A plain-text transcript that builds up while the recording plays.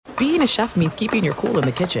being a chef means keeping your cool in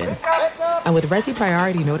the kitchen. And with Resi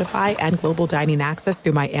Priority Notify and Global Dining Access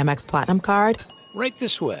through my Amex Platinum card, right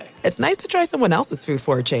this way. It's nice to try someone else's food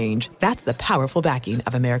for a change. That's the powerful backing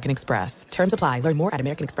of American Express. Terms apply. Learn more at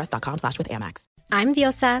americanexpress.com/withAmex. I'm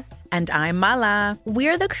Diosa. And I'm Mala.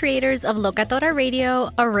 We're the creators of Locatora Radio,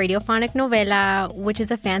 a radiophonic novela, which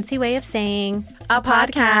is a fancy way of saying a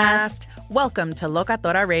podcast. Welcome to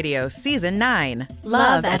Locatora Radio Season 9.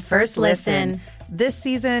 Love at First Listen. This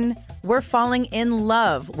season, we're falling in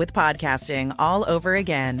love with podcasting all over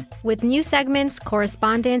again. With new segments,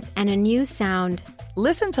 correspondence, and a new sound.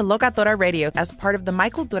 Listen to Locatora Radio as part of the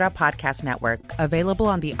Michael Dura Podcast Network. Available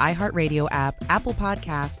on the iHeartRadio app, Apple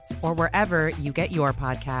Podcasts, or wherever you get your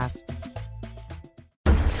podcasts.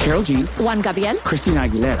 Carol G. Juan Gabriel. Christina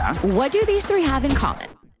Aguilera. What do these three have in common?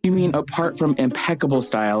 You mean apart from impeccable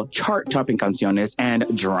style, chart-topping canciones, and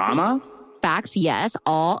drama? Facts, yes,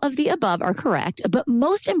 all of the above are correct. But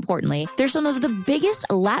most importantly, they're some of the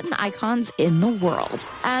biggest Latin icons in the world.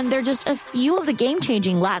 And they're just a few of the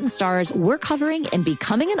game-changing Latin stars we're covering in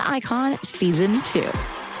Becoming an Icon Season 2.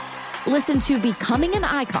 Listen to Becoming an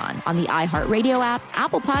Icon on the iHeartRadio app,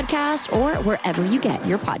 Apple Podcasts, or wherever you get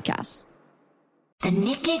your podcasts. The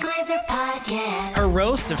Nikki Glaser Podcast. Her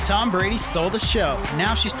roast of Tom Brady stole the show.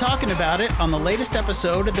 Now she's talking about it on the latest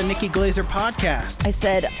episode of the Nikki Glaser Podcast. I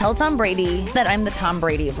said, tell Tom Brady that I'm the Tom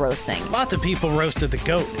Brady of roasting. Lots of people roasted the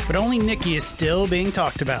GOAT, but only Nikki is still being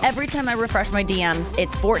talked about. Every time I refresh my DMs,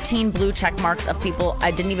 it's 14 blue check marks of people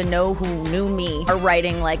I didn't even know who knew me are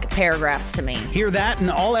writing like paragraphs to me. Hear that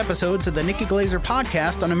in all episodes of the Nikki Glaser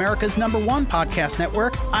Podcast on America's #1 podcast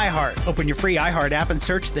network, iHeart. Open your free iHeart app and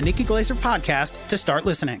search the Nikki Glaser Podcast to start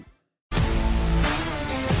listening.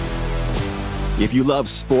 If you love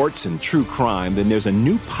sports and true crime, then there's a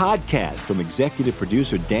new podcast from executive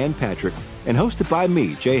producer Dan Patrick and hosted by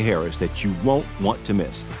me, Jay Harris, that you won't want to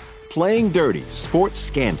miss. Playing Dirty: Sports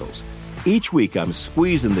Scandals. Each week, I'm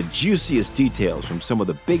squeezing the juiciest details from some of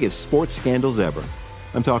the biggest sports scandals ever.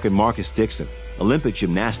 I'm talking Marcus Dixon, Olympic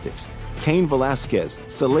gymnastics, Cain Velasquez,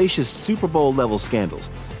 salacious Super Bowl-level scandals.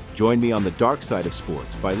 Join me on the dark side of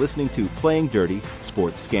sports by listening to Playing Dirty: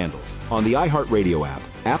 Sports Scandals on the iHeartRadio app,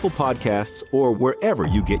 Apple Podcasts, or wherever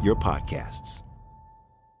you get your podcasts.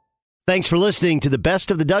 Thanks for listening to the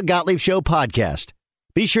Best of the Doug Gottlieb Show podcast.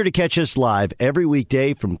 Be sure to catch us live every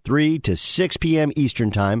weekday from 3 to 6 p.m.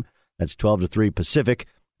 Eastern Time. That's 12 to 3 Pacific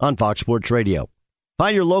on Fox Sports Radio.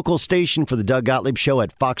 Find your local station for the Doug Gottlieb Show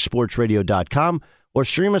at foxsportsradio.com or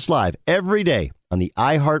stream us live every day on the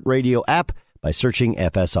iHeartRadio app by searching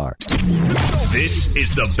FSR. This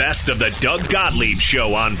is the Best of the Doug Gottlieb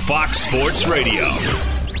Show on Fox Sports Radio.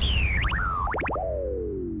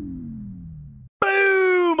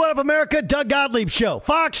 Boom! What up, America? Doug Gottlieb Show,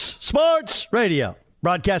 Fox Sports Radio.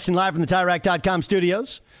 Broadcasting live from the TireRack.com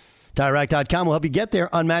studios. TireRack.com will help you get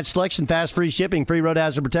there. Unmatched selection, fast, free shipping, free road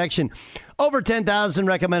hazard protection. Over 10,000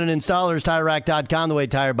 recommended installers. TireRack.com, the way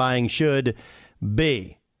tire buying should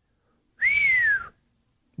be.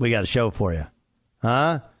 We got a show for you.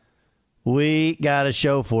 Huh? We got a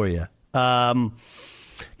show for you. Got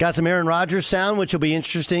some Aaron Rodgers sound, which will be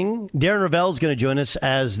interesting. Darren Ravel's going to join us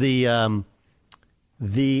as the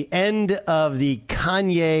end of the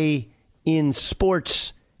Kanye in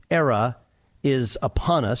sports era is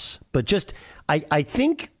upon us. But just, I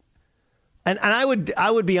think, and I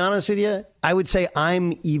would be honest with you, I would say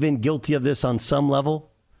I'm even guilty of this on some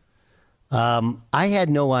level. I had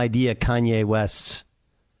no idea Kanye West's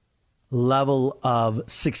level of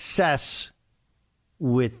success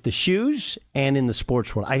with the shoes and in the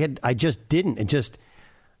sports world. I just didn't. It just,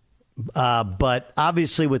 but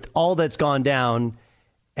obviously with all that's gone down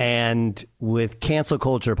and with cancel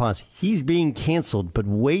culture upon us, he's being canceled. But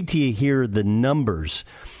wait till you hear the numbers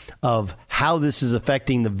of how this is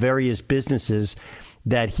affecting the various businesses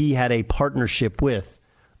that he had a partnership with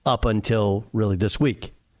up until really this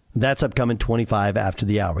week. That's upcoming 25 after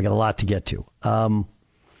the hour. We got a lot to get to.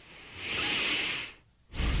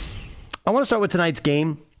 I want to start with tonight's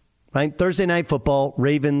game, right? Thursday night football,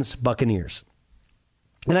 Ravens, Buccaneers.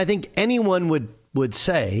 And I think anyone would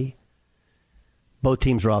say both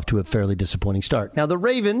teams are off to a fairly disappointing start. Now, the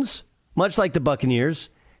Ravens, much like the Buccaneers,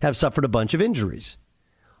 have suffered a bunch of injuries.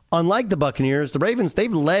 Unlike the Buccaneers, the Ravens,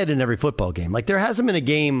 they've led in every football game. Like, there hasn't been a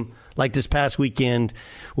game like this past weekend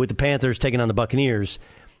with the Panthers taking on the Buccaneers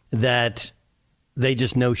that they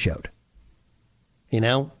just no-showed. You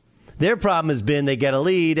know? Their problem has been they get a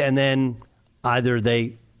lead and then either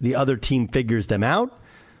the other team figures them out.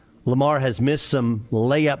 Lamar has missed some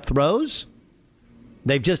layup throws.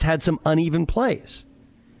 They've just had some uneven plays.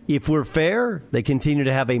 if we're fair, they continue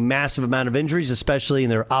to have a massive amount of injuries, especially in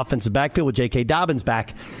their offensive backfield with J.K. Dobbins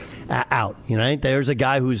back out. There's a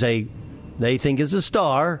guy who's they think is a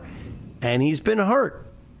star, and he's been hurt.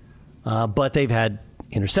 But they've had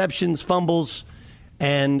interceptions, fumbles,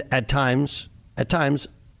 and at times,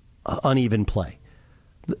 uneven play.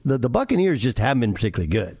 The Buccaneers just haven't been particularly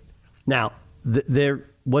good. Now,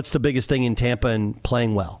 what's the biggest thing in Tampa and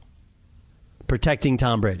playing well? Protecting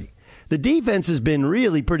Tom Brady. The defense has been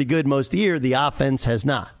really pretty good most of the year. The offense has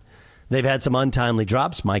not. They've had some untimely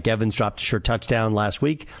drops. Mike Evans dropped a sure touchdown last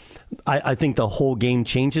week. I think the whole game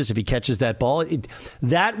changes if he catches that ball.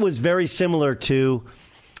 That was very similar to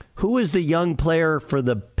who is the young player for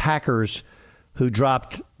the Packers who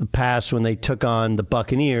dropped the pass when they took on the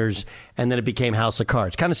Buccaneers, and then it became House of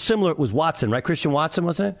Cards. Kind of similar. It was Watson, right? Christian Watson,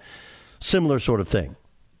 wasn't it? Similar sort of thing.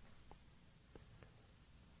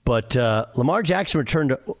 But Lamar Jackson returned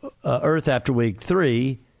to earth after week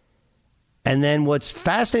 3. And then what's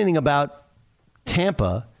fascinating about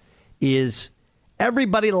Tampa is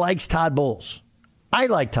everybody likes Todd Bowles. I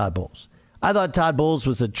like Todd Bowles. I thought Todd Bowles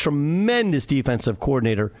was a tremendous defensive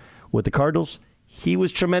coordinator with the Cardinals. He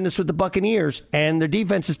was tremendous with the Buccaneers, and their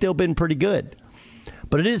defense has still been pretty good.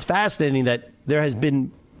 But it is fascinating that there has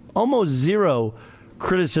been almost zero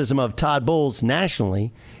criticism of Todd Bowles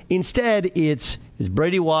nationally. Instead, is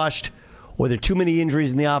Brady washed, or there are too many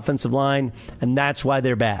injuries in the offensive line, and that's why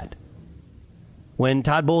they're bad. When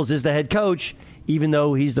Todd Bowles is the head coach, even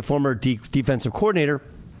though he's the former defensive coordinator,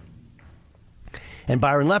 and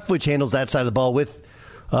Byron Leftwich handles that side of the ball with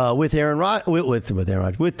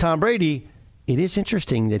Tom Brady, it is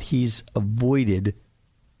interesting that he's avoided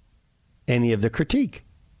any of the critique.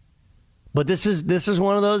 But this is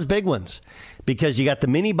one of those big ones because you got the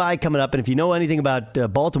mini bye coming up, and if you know anything about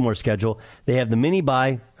Baltimore's schedule, they have the mini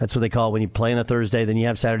bye. That's what they call it when you play on a Thursday. Then you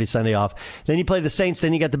have Saturday, Sunday off. Then you play the Saints.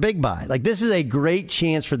 Then you got the big bye. Like, this is a great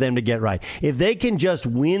chance for them to get right. If they can just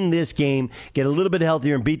win this game, get a little bit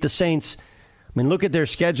healthier, and beat the Saints. I mean, look at their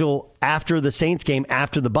schedule after the Saints game,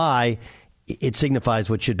 after the bye. It signifies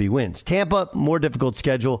what should be wins. Tampa, more difficult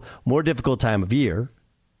schedule, more difficult time of year.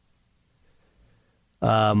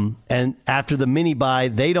 And after the mini bye,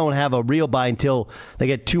 they don't have a real bye until they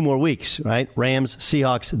get 2 more weeks, right? Rams,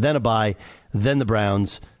 Seahawks, then a bye, then the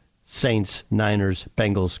Browns, Saints, Niners,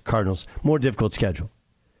 Bengals, Cardinals. More difficult schedule.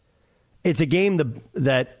 It's a game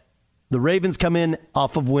that the Ravens come in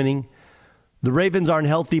off of winning. The Ravens aren't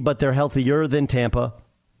healthy, but they're healthier than Tampa.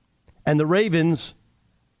 And the Ravens,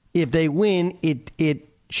 if they win,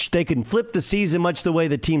 they can flip the season much the way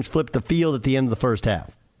the teams flipped the field at the end of the first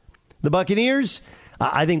half. The Buccaneers,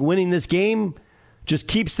 I think winning this game just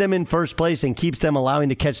keeps them in first place and keeps them allowing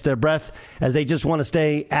to catch their breath as they just want to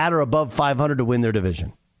stay at or above 500 to win their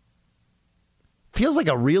division. Feels like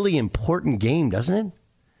a really important game, doesn't it?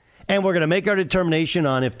 And we're going to make our determination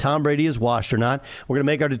on if Tom Brady is washed or not. We're going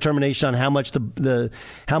to make our determination on how much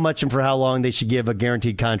how much and for how long they should give a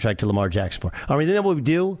guaranteed contract to Lamar Jackson for. I mean, isn't that what we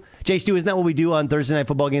do? Jay Stu, isn't that what we do on Thursday Night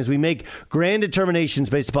Football games? We make grand determinations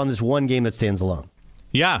based upon this one game that stands alone.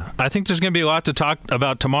 Yeah, I think there's going to be a lot to talk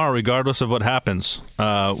about tomorrow, regardless of what happens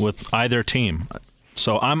with either team.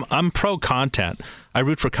 So I'm pro content. I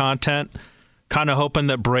root for content, kind of hoping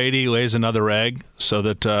that Brady lays another egg so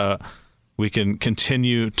that we can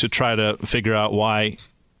continue to try to figure out why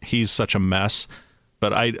he's such a mess.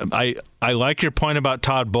 But I like your point about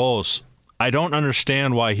Todd Bowles. I don't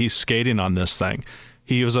understand why he's skating on this thing.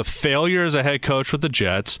 He was a failure as a head coach with the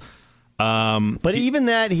Jets. But even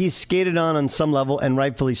that, he skated on some level, and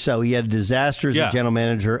rightfully so. He had a disaster as a general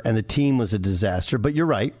manager, and the team was a disaster. But you're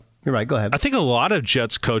right. You're right. Go ahead. I think a lot of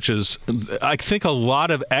Jets coaches, I think a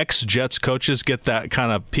lot of ex-Jets coaches get that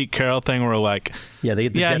kind of Pete Carroll thing where like, they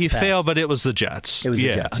get the Jets he pass. failed, but it was the Jets. It was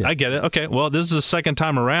the Jets. Yeah. I get it. Okay, well, this is the second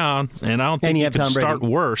time around, and I don't think you can start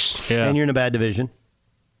worse. Yeah. And you're in a bad division.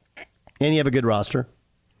 And you have a good roster.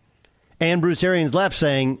 And Bruce Arians left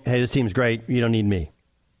saying, hey, this team's great. You don't need me.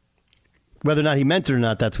 Whether or not he meant it or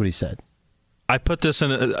not, that's what he said. I put this in,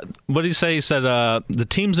 what did he say? He said, the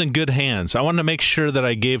team's in good hands. I wanted to make sure that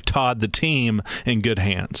I gave Todd the team in good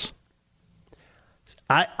hands.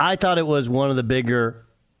 I thought it was one of the bigger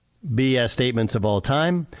BS statements of all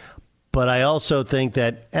time, but I also think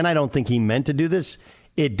that, and I don't think he meant to do this,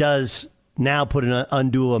 it does now put an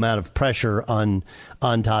undue amount of pressure on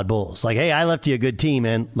Todd Bowles. Like, hey, I left you a good team,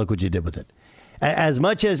 and look what you did with it. As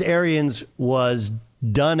much as Arians was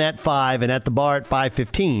done at 5 and at the bar at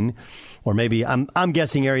 5:15, or maybe I'm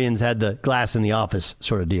guessing Arians had the glass in the office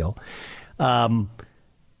sort of deal.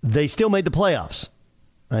 They still made the playoffs,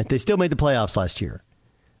 right? They still made the playoffs last year.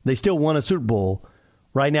 They still won a Super Bowl.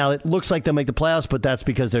 Right now, it looks like they'll make the playoffs, but that's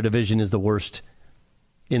because their division is the worst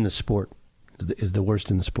in the sport. Is the worst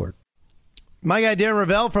in the sport. My guy Darren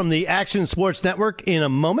Ravel from the Action Sports Network in a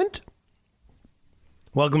moment.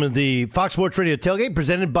 Welcome to the Fox Sports Radio tailgate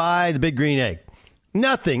presented by the Big Green Egg.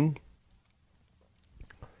 Nothing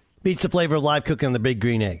beats the flavor of live cooking on the Big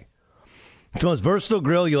Green Egg. It's the most versatile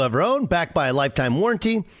grill you'll ever own, backed by a lifetime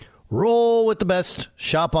warranty. Roll with the best.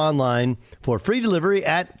 Shop online for free delivery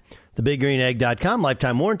at thebiggreenegg.com.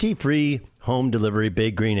 Lifetime warranty, free home delivery,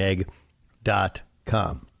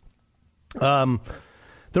 biggreenegg.com.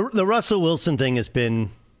 The Russell Wilson thing has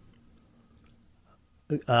been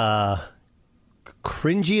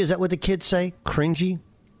cringy. Is that what the kids say? Cringy?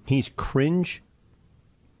 He's cringe.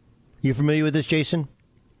 You familiar with this, Jason?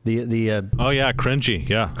 Oh yeah, cringy.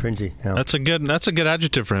 Yeah, cringy. Yeah. That's a good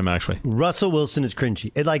adjective for him, actually. Russell Wilson is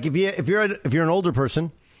cringy. Like if you're an older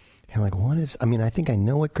person, you're like, what is? I mean, I think I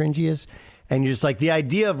know what cringy is, and you're just like the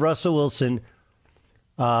idea of Russell Wilson,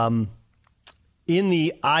 in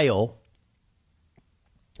the aisle,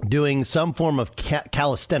 doing some form of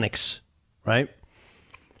calisthenics, right,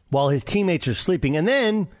 while his teammates are sleeping, and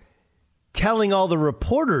then telling all the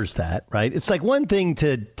reporters that, right? It's like one thing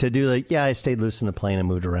to do, like, yeah, I stayed loose in the plane and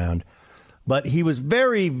moved around. But he was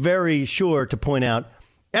very, very sure to point out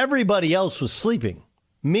everybody else was sleeping.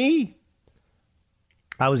 Me,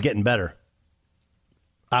 I was getting better.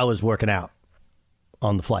 I was working out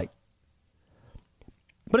on the flight.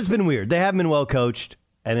 But it's been weird. They haven't been well coached,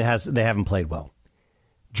 and they haven't played well.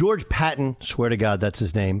 George Patton, swear to God that's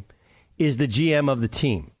his name, is the GM of the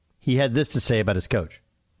team. He had this to say about his coach.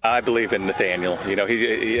 I believe in Nathaniel.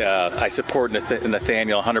 I support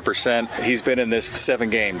Nathaniel 100%. He's been in this 7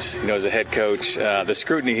 games, as a head coach. The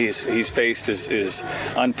scrutiny he's faced is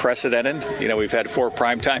unprecedented. We've had 4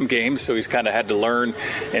 primetime games, so he's kind of had to learn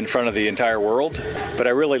in front of the entire world. But I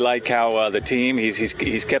really like how the team, he's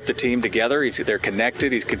kept the team together. They're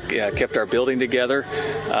connected. He's kept our building together.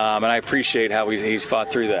 And I appreciate how he's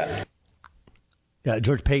fought through that. Yeah,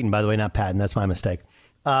 George Payton, by the way, not Patton. That's my mistake.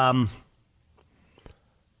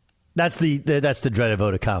 That's the dreaded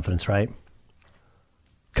vote of confidence, right?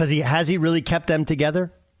 Because has he really kept them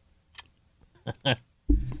together?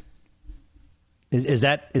 Is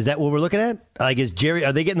that what we're looking at? Like,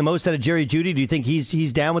 are they getting the most out of Jerry Jeudy? Do you think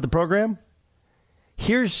he's down with the program?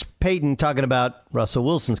 Here's Payton talking about Russell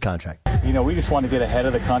Wilson's contract. We just wanted to get ahead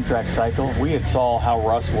of the contract cycle. We had saw how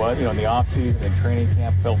Russ was, in the offseason and training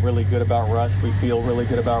camp, felt really good about Russ. We feel really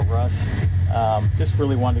good about Russ. Just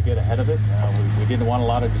really wanted to get ahead of it. We didn't want a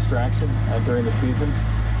lot of distraction during the season.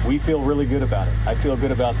 We feel really good about it. I feel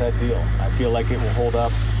good about that deal. I feel like it will hold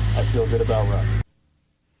up. I feel good about Russ.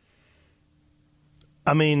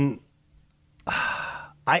 I mean,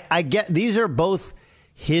 I get these are both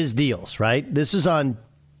his deals, right? This is on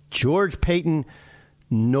George Payton,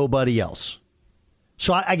 nobody else.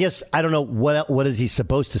 So I guess I don't know what is he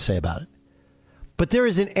supposed to say about it. But there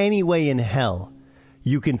isn't any way in hell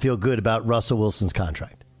you can feel good about Russell Wilson's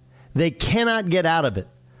contract. They cannot get out of it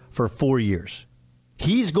for 4 years.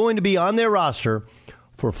 He's going to be on their roster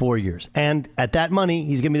for 4 years. And at that money,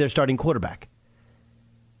 he's going to be their starting quarterback.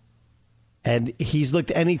 And he's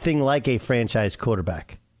looked anything like a franchise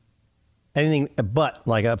quarterback. Anything but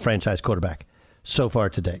like a franchise quarterback so far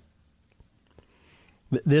to date.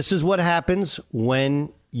 This is what happens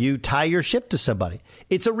when you tie your ship to somebody.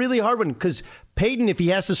 It's a really hard one because Payton, if he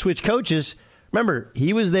has to switch coaches, remember,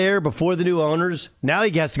 he was there before the new owners. Now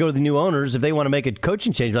he has to go to the new owners if they want to make a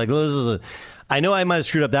coaching change. Like, I know I might have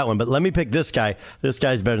screwed up that one, but let me pick this guy. This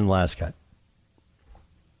guy's better than the last guy.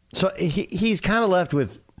 So he's kind of left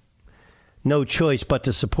with no choice but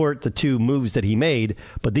to support the 2 moves that he made.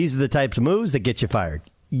 But these are the types of moves that get you fired.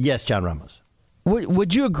 Yes, John Ramos.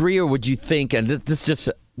 Would you agree, or would you think, and this is just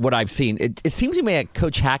what I've seen, it seems to me like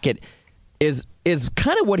Coach Hackett is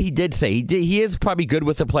kind of what he did say. He is probably good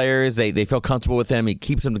with the players. They feel comfortable with him. He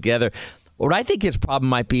keeps them together. What I think his problem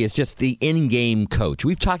might be is just the in-game coach.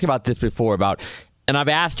 We've talked about this before and I've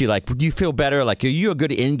asked you, like, do you feel better? Like, are you a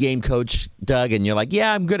good in-game coach, Doug? And you're like,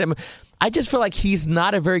 yeah, I'm good. I just feel like he's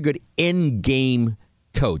not a very good in-game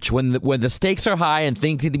coach. When the stakes are high and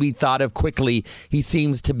things need to be thought of quickly, he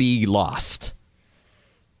seems to be lost.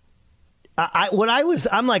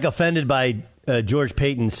 I'm like offended by George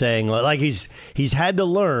Payton saying, like, he's had to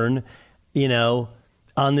learn,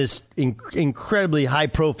 on this incredibly high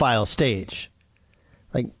profile stage.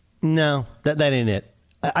 Like, no, that ain't it.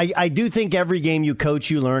 I do think every game you coach,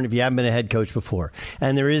 you learn if you haven't been a head coach before,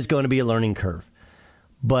 and there is going to be a learning curve.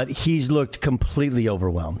 But he's looked completely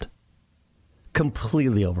overwhelmed.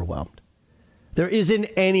 Completely overwhelmed. There isn't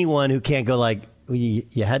anyone who can't go like,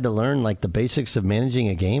 you had to learn like the basics of managing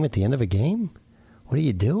a game at the end of a game? What are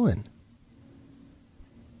you doing?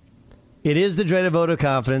 It is the dreaded vote of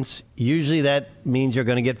confidence. Usually that means you're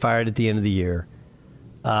going to get fired at the end of the year.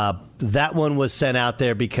 That one was sent out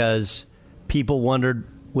there because people wondered,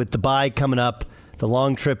 with the bye coming up, the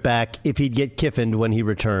long trip back, if he'd get Kiffined when he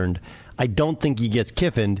returned. I don't think he gets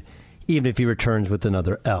Kiffined, even if he returns with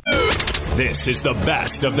another L. This is the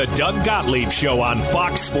best of the Doug Gottlieb Show on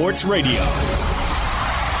Fox Sports Radio.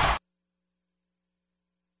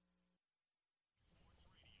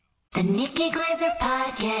 The Nikki Glazer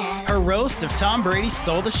Podcast. Her roast of Tom Brady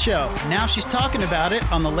stole the show. Now she's talking about it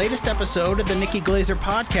on the latest episode of the Nikki Glazer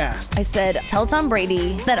Podcast. I said, tell Tom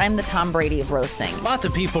Brady that I'm the Tom Brady of roasting. Lots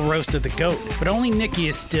of people roasted the GOAT, but only Nikki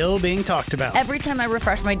is still being talked about. Every time I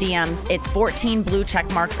refresh my DMs, it's 14 blue check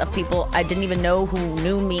marks of people I didn't even know who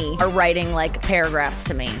knew me are writing like paragraphs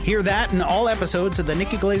to me. Hear that in all episodes of the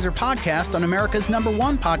Nikki Glazer Podcast on America's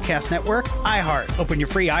 #1 podcast network, iHeart. Open your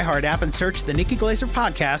free iHeart app and search the Nikki Glazer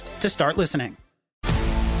Podcast to start listening.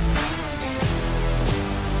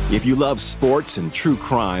 If you love sports and true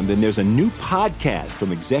crime, then there's a new podcast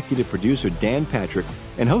from executive producer Dan Patrick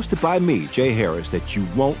and hosted by me, Jay Harris, that you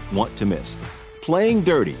won't want to miss. Playing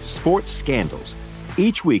Dirty: Sports Scandals.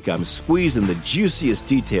 Each week, I'm squeezing the juiciest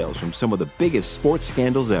details from some of the biggest sports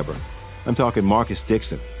scandals ever. I'm talking Marcus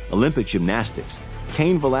Dixon, Olympic gymnastics,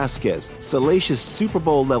 Cain Velasquez, salacious Super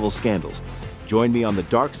Bowl-level scandals. Join me on the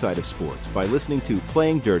dark side of sports by listening to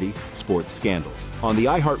Playing Dirty: Sports Scandals on the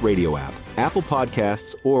iHeartRadio app, Apple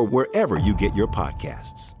Podcasts, or wherever you get your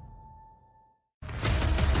podcasts.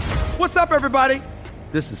 What's up, everybody?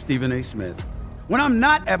 This is Stephen A. Smith. When I'm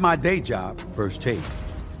not at my day job, First Take,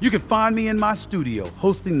 you can find me in my studio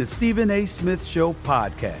hosting the Stephen A. Smith Show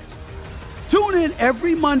podcast. Tune in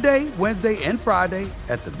every Monday, Wednesday, and Friday,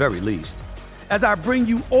 at the very least, as I bring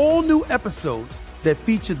you all new episodes that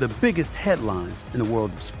feature the biggest headlines in the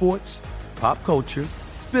world of sports, pop culture,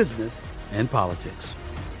 business, and politics.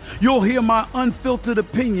 You'll hear my unfiltered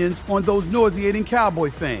opinions on those nauseating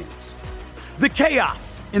Cowboy fans, the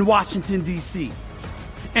chaos in Washington, D.C.,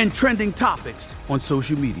 and trending topics on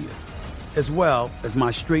social media, as well as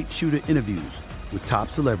my straight shooter interviews with top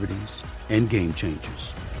celebrities and game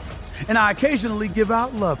changers. And I occasionally give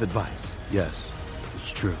out love advice. Yes,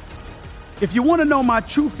 it's true. If you want to know my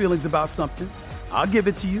true feelings about something, I'll give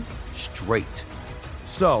it to you straight.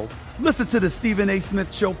 So, listen to the Stephen A.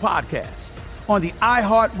 Smith Show podcast on the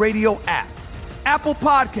iHeartRadio app, Apple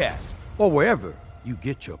Podcasts, or wherever you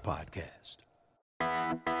get your podcast.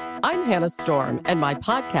 I'm Hannah Storm, and my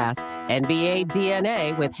podcast, NBA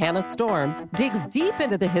DNA with Hannah Storm, digs deep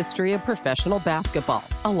into the history of professional basketball,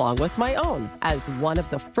 along with my own, as one of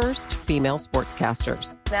the first female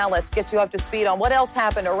sportscasters. Now let's get you up to speed on what else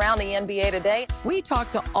happened around the NBA today. We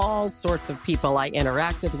talk to all sorts of people I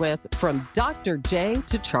interacted with, from Dr. J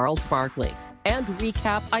to Charles Barkley, and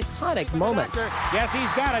recap iconic moments. Yes,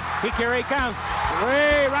 he's got it. Here he comes.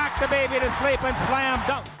 Way rock the baby to sleep and slam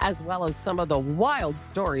dunk. As well as some of the wild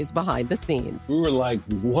stories behind the scenes. We were like,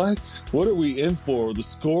 what? What are we in for? The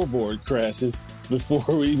scoreboard crashes before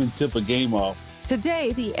we even tip a game off.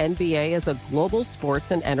 Today, the NBA is a global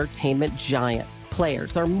sports and entertainment giant.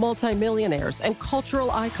 Players are multimillionaires and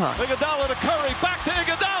cultural icons. Iguodala to Curry, back to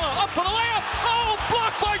Iguodala, up for the layup. Oh,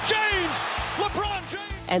 blocked by James. LeBron James.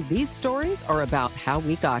 And these stories are about how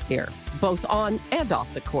we got here, both on and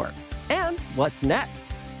off the court. And what's next?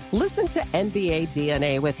 Listen to NBA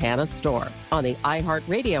DNA with Hannah Storm on the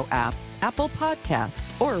iHeartRadio app, Apple Podcasts,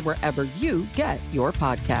 or wherever you get your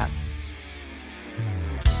podcasts.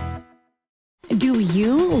 Do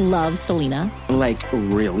you love Selena? Like,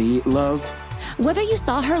 really love? Whether you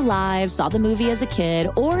saw her live, saw the movie as a kid,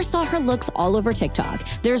 or saw her looks all over TikTok,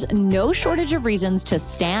 there's no shortage of reasons to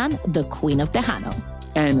stan the Queen of Tejano.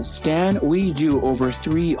 And Stan, we do over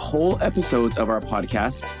 3 whole episodes of our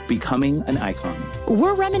podcast, Becoming an Icon.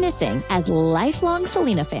 We're reminiscing as lifelong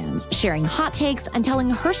Selena fans, sharing hot takes and telling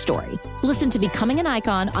her story. Listen to Becoming an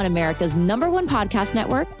Icon on America's #1 podcast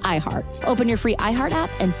network, iHeart. Open your free iHeart app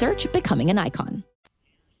and search Becoming an Icon.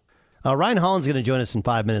 Ryan Holland's going to join us in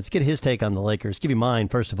 5 minutes. Get his take on the Lakers. Give you mine,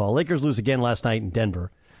 first of all. Lakers lose again last night in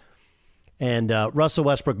Denver. And Russell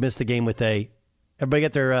Westbrook missed the game with everybody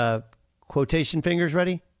get their quotation fingers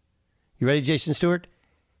ready? You ready, Jason Stewart?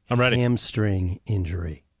 I'm ready. Hamstring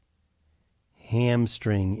injury.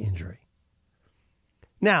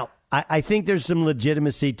 Now, I think there's some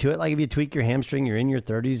legitimacy to it. Like if you tweak your hamstring, you're in your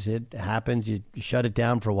 30s, it happens. You shut it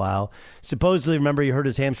down for a while. Supposedly, remember, he hurt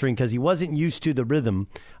his hamstring because he wasn't used to the rhythm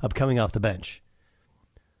of coming off the bench.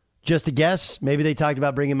 Just a guess. Maybe they talked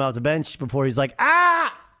about bringing him off the bench before he's like,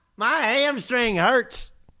 my hamstring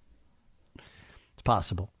hurts. It's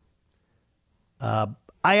possible.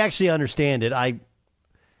 I actually understand it.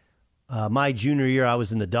 My junior year, I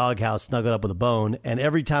was in the doghouse, snuggled up with a bone, and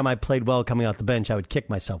every time I played well coming off the bench, I would kick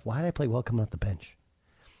myself. Why did I play well coming off the bench?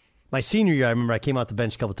 My senior year, I remember I came off the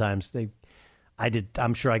bench a couple times.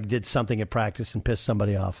 I'm sure I did something at practice and pissed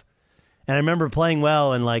somebody off. And I remember playing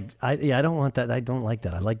well and I don't want that. I don't like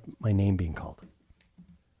that. I like my name being called.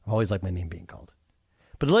 I always like my name being called.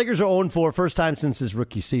 But the Lakers are 0-4, first time since his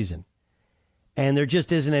rookie season. And there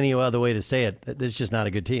just isn't any other way to say it. It's just not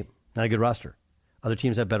a good team, not a good roster. Other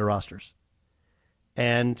teams have better rosters.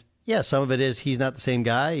 And, yeah, some of it is he's not the same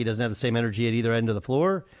guy. He doesn't have the same energy at either end of the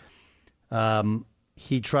floor.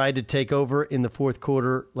 He tried to take over in the fourth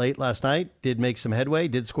quarter late last night, did make some headway,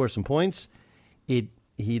 did score some points. They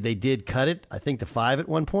did cut it, I think, to 5 at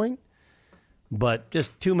one point. But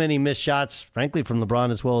just too many missed shots, frankly, from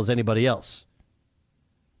LeBron as well as anybody else.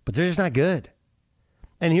 But they're just not good.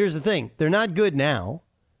 And here's the thing. They're not good now.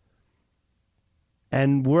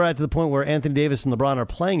 And we're at the point where Anthony Davis and LeBron are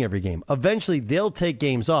playing every game. Eventually, they'll take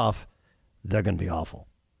games off. They're going to be awful.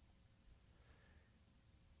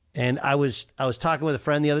 And I was talking with a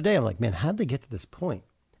friend the other day. I'm like, man, how'd they get to this point?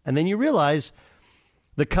 And then you realize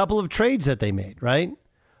the couple of trades that they made, right?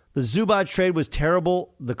 The Zubac trade was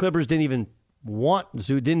terrible. The Clippers didn't even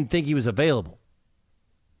didn't think he was available.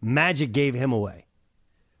 Magic gave him away.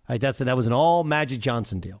 Right, that was an all Magic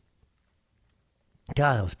Johnson deal.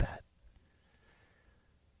 God, that was bad.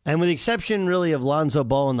 And with the exception, really, of Lonzo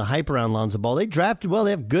Ball and the hype around Lonzo Ball, they drafted well.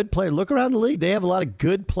 They have good players. Look around the league. They have a lot of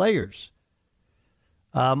good players.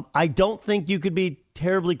 I don't think you could be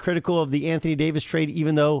terribly critical of the Anthony Davis trade,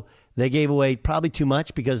 even though they gave away probably too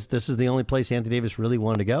much because this is the only place Anthony Davis really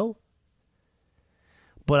wanted to go.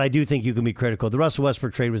 But I do think you can be critical. The Russell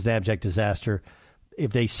Westbrook trade was an abject disaster.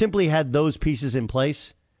 If they simply had those pieces in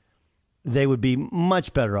place, they would be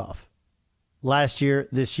much better off last year,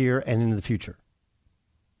 this year, and into the future.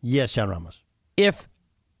 Yes, John Ramos. If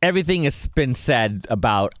everything has been said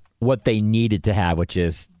about what they needed to have, which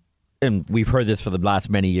is, and we've heard this for the last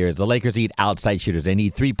many years, the Lakers need outside shooters. They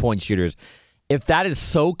need three-point shooters. If that is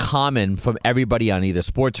so common from everybody on either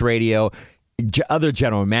sports radio, other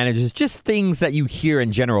general managers, just things that you hear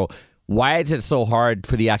in general, why is it so hard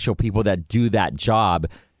for the actual people that do that job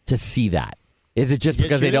to see that? Is it just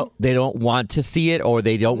because they don't want to see it, or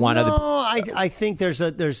they don't want other? No, I think there's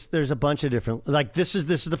a bunch of different, like this is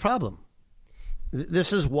the problem.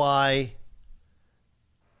 This is why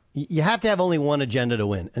you have to have only one agenda to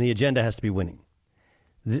win, and the agenda has to be winning.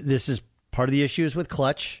 This is part of the issues with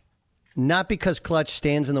Clutch, not because Clutch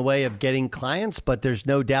stands in the way of getting clients, but there's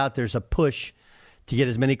no doubt there's a push to get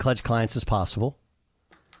as many Clutch clients as possible.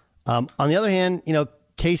 On the other hand,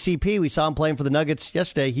 KCP, we saw him playing for the Nuggets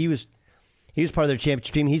yesterday. He was part of their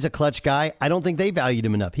championship team. He's a Clutch guy. I don't think they valued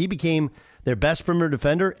him enough. He became their best perimeter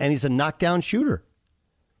defender, and he's a knockdown shooter.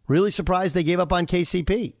 Really surprised they gave up on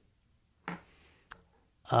KCP.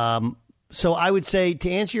 So I would say, to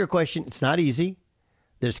answer your question, it's not easy.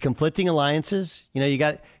 There's conflicting alliances.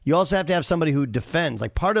 You also have to have somebody who defends.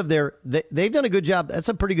 Like part of they've done a good job. That's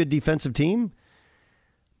a pretty good defensive team.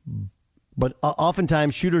 But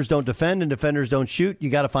oftentimes shooters don't defend and defenders don't shoot. You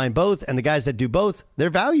got to find both. And the guys that do both, they're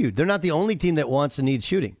valued. They're not the only team that wants and needs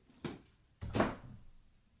shooting.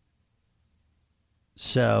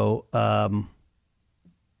 So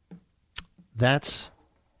that's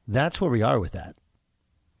where we are with that.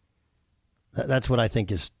 That's what I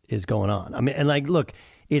think is going on. I mean, and look,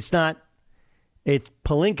 it's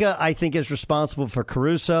Pelinka, I think, is responsible for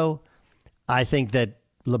Caruso. I think that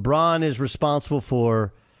LeBron is responsible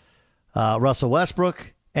for Russell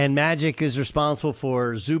Westbrook, and Magic is responsible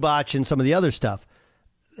for Zubac and some of the other stuff.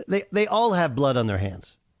 They all have blood on their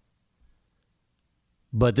hands.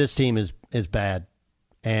 But this team is bad,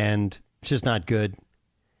 and it's just not good.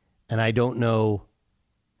 And I don't know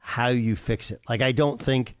how you fix it.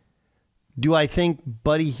 Do I think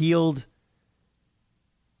Buddy Hield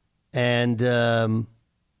and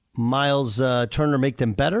Miles Turner make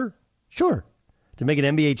them better? Sure. To make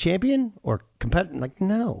an NBA champion or competitive?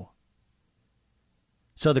 No.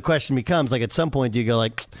 So the question becomes, at some point, do you go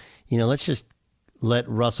let's just let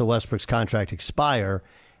Russell Westbrook's contract expire,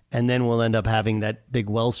 and then we'll end up having that big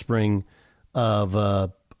wellspring of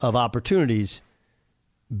opportunities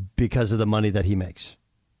because of the money that he makes.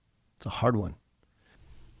 It's a hard one.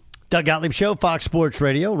 Doug Gottlieb Show, Fox Sports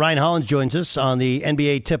Radio. Ryan Hollins joins us on the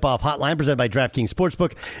NBA Tip-Off Hotline, presented by DraftKings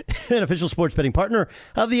Sportsbook, an official sports betting partner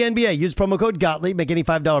of the NBA. Use promo code Gottlieb, make any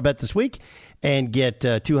 $5 bet this week, and get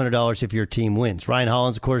 $200 if your team wins. Ryan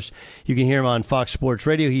Hollins, of course, you can hear him on Fox Sports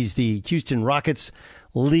Radio. He's the Houston Rockets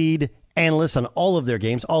lead analyst on all of their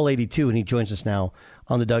games, all 82, and he joins us now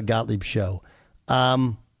on the Doug Gottlieb Show.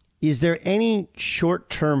 Is there any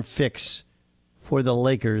short-term fix for the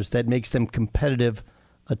Lakers that makes them competitive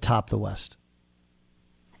atop the West?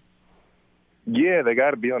 Yeah, they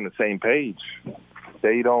got to be on the same page.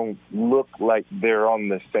 They don't look like they're on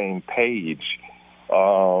the same page.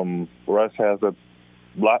 Russ has a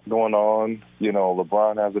lot going on.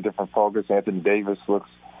 LeBron has a different focus. Anthony Davis looks,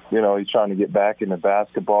 he's trying to get back into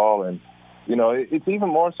basketball. And, it's even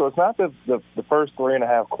more so. It's not the first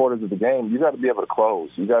 3.5 quarters of the game. You got to be able to close.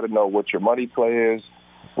 You got to know what your money play is,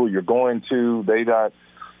 who you're going to.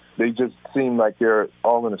 They just seem like they're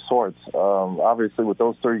all in the sorts. Obviously, with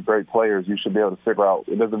those three great players, you should be able to figure out.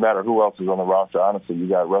 It doesn't matter who else is on the roster. Honestly, you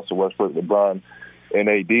got Russell Westbrook, LeBron, and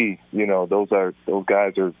AD. Those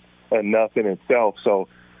guys are enough in itself. So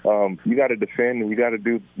you got to defend, and you got to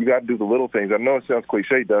do the little things. I know it sounds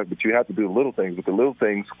cliche, Doug, but you have to do the little things. But the little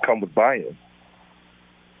things come with buy-in.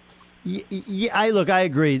 Yeah, I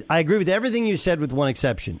agree. I agree with everything you said, with one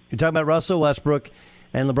exception. You're talking about Russell Westbrook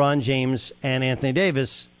and LeBron James and Anthony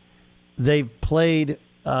Davis. They've played,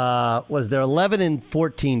 they're 11 and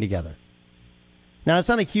 14 together. Now, it's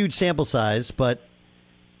not a huge sample size, but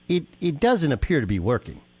it doesn't appear to be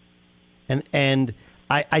working. And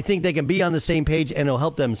I think they can be on the same page, and it'll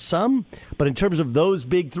help them some. But in terms of those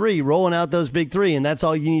big three, rolling out those big three, and that's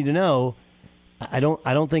all you need to know, I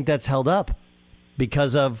don't think that's held up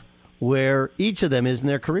because of where each of them is in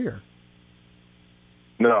their career.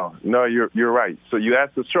 No, you're right. So you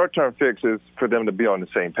asked, the short-term fix is for them to be on the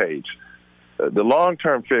same page. The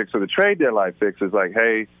long-term fix or the trade deadline fix is like,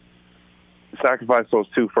 hey, sacrifice those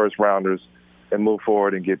 2 first-rounders and move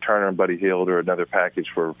forward and get Turner and Buddy Hield or another package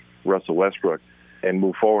for Russell Westbrook and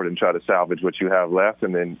move forward and try to salvage what you have left,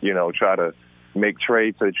 and then, try to make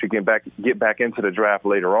trades so that you can get back into the draft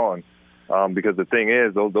later on. Because the thing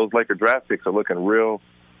is, those Laker draft picks are looking real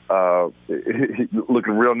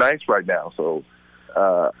nice right now. So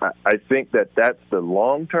I think that's the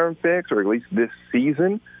long-term fix, or at least this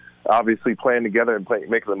season. Obviously, playing together and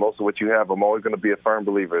making the most of what you have, I'm always going to be a firm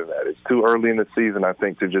believer in that. It's too early in the season, I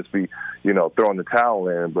think, to just be, throwing the towel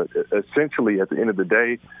in. But essentially, at the end of the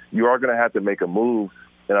day, you are going to have to make a move.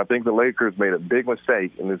 And I think the Lakers made a big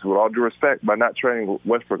mistake, and this is with all due respect, by not trading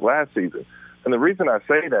Westbrook last season. And the reason I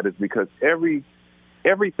say that is because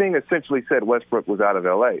everything essentially said Westbrook was out of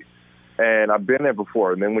L.A., and I've been there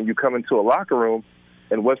before. And then when you come into a locker room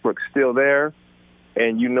and Westbrook's still there,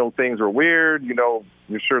 and things are weird,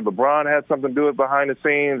 you're sure LeBron had something to do with behind the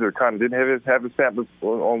scenes, or kind of didn't have his stamp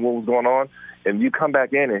on what was going on, and you come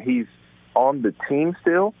back in and he's on the team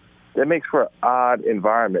still, that makes for an odd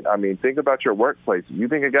environment. I mean, think about your workplace. You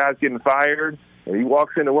think a guy's getting fired and he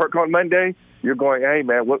walks into work on Monday, you're going, hey,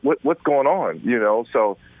 man, what's going on?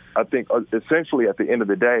 So I think essentially at the end of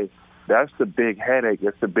the day, that's the big headache.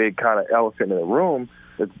 That's the big kind of elephant in the room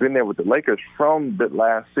that's been there with the Lakers from the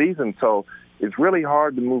last season. So it's really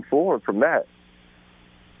hard to move forward from that.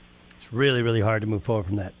 It's really, really hard to move forward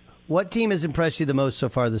from that. What team has impressed you the most so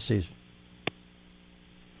far this season?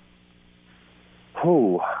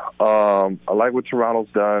 I like what Toronto's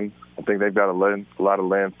done. I think they've got a lot of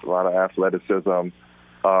length, a lot of athleticism.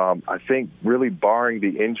 I think really barring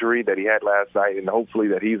the injury that he had last night, and hopefully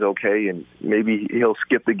that he's okay and maybe he'll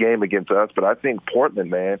skip the game against us. But I think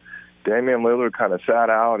Portland, man, Damian Lillard kind of sat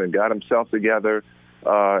out and got himself together,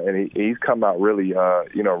 and he's come out really,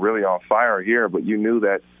 really on fire here. But you knew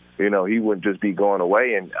that, he wouldn't just be going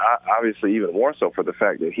away, and obviously even more so for the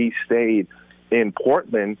fact that he stayed in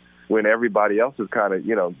Portland when everybody else is kind of,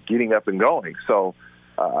 getting up and going. So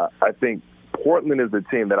I think Portland is the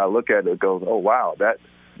team that I look at that goes, oh, wow, that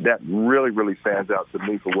really, really stands out to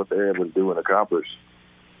me for what they're able to do and accomplish.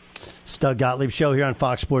 It's Doug Gottlieb Show here on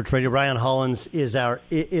Fox Sports Radio. Ryan Hollins is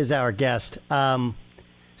our guest.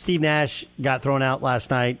 Steve Nash got thrown out last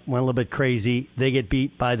night, went a little bit crazy. They get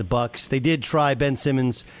beat by the Bucks. They did try Ben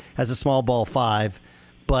Simmons as a small ball 5,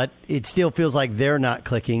 but it still feels like they're not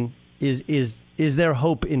clicking. Is there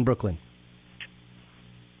hope in Brooklyn?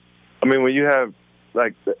 I mean, when you have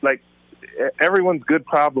like everyone's good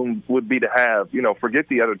problem would be to have, forget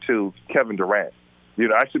the other two, Kevin Durant.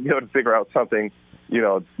 I should be able to figure out something,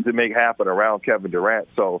 to make happen around Kevin Durant.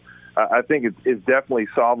 So I think it's definitely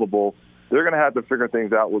solvable. They're going to have to figure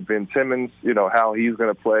things out with Ben Simmons, how he's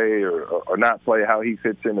going to play or not play, how he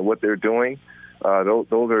fits into what they're doing. Those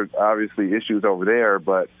are obviously issues over there,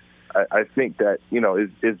 but I think that,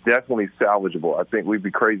 it's definitely salvageable. I think we'd be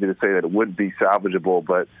crazy to say that it wouldn't be salvageable,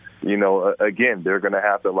 but, again, they're going to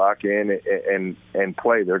have to lock in and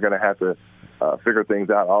play. They're going to have to figure things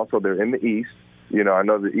out. Also, they're in the East. I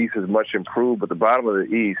know the East is much improved, but the bottom of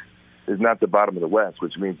the East is not the bottom of the West,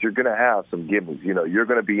 which means you're going to have some gimmies. You're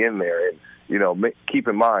going to be in there. And, keep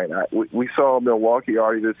in mind, we saw Milwaukee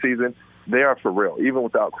already this season. They are for real. Even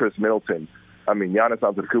without Chris Middleton, I mean, Giannis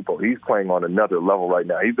Antetokounmpo, he's playing on another level right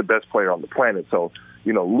now. He's the best player on the planet. So,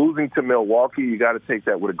 losing to Milwaukee, you got to take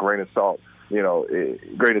that with a grain of salt,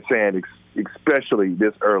 grain of sand, especially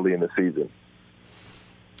this early in the season.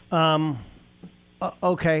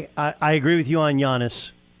 Okay, I agree with you on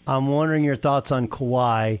Giannis. I'm wondering your thoughts on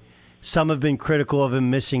Kawhi. Some have been critical of him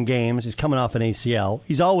missing games. He's coming off an ACL.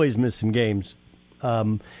 He's always missed some games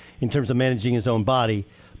in terms of managing his own body.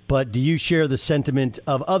 But do you share the sentiment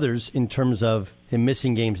of others in terms of him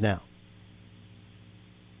missing games now?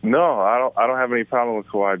 No, I don't have any problem with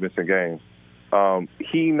Kawhi missing games.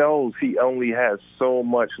 He knows he only has so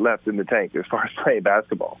much left in the tank as far as playing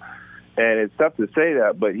basketball. And it's tough to say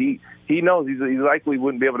that, but he knows he likely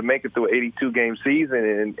wouldn't be able to make it through an 82-game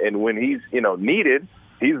season. And when he's, needed,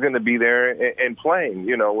 he's going to be there and playing,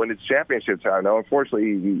 when it's championship time. Now,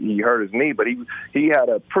 unfortunately, he hurt his knee, but he had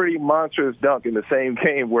a pretty monstrous dunk in the same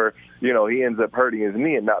game where, he ends up hurting his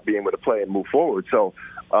knee and not being able to play and move forward. So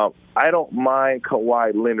I don't mind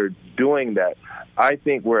Kawhi Leonard doing that. I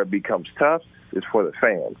think where it becomes tough is for the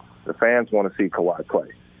fans. The fans want to see Kawhi play.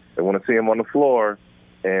 They want to see him on the floor.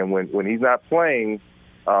 And when he's not playing,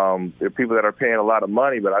 there are people that are paying a lot of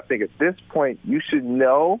money. But I think at this point, you should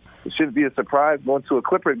know, it shouldn't be a surprise going to a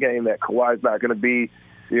Clippers game that Kawhi's not going to be,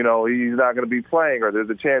 he's not going to be playing, or there's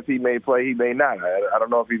a chance he may play, he may not. I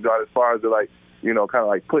don't know if he's gone as far as kind of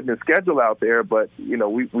like putting his schedule out there. But,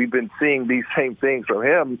 we've been seeing these same things from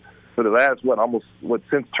him for the last,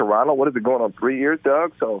 since Toronto? What is it, going on 3 years,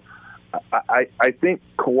 Doug? So I think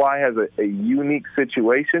Kawhi has a unique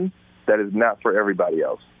situation that is not for everybody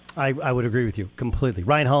else. I would agree with you completely.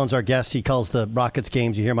 Ryan Holland's our guest. He calls the Rockets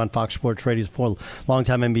games. You hear him on Fox Sports Radio. He's a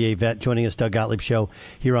longtime NBA vet joining us, Doug Gottlieb Show,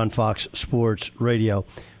 here on Fox Sports Radio.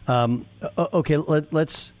 Okay,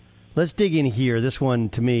 let's dig in here. This one,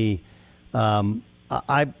 to me, the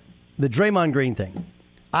Draymond Green thing.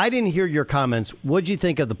 I didn't hear your comments. What'd you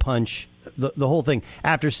think of the punch, the whole thing?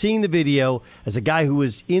 After seeing the video, as a guy who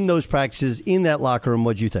was in those practices, in that locker room,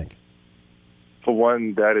 what'd you think? For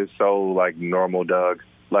one, that is so, normal, Doug.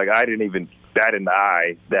 I didn't even bat an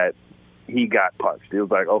eye that he got punched. It was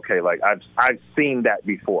okay, I've seen that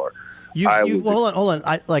before. Hold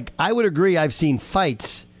on. I would agree I've seen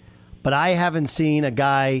fights, but I haven't seen a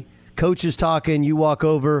guy, coach is talking, you walk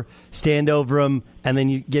over, stand over him, and then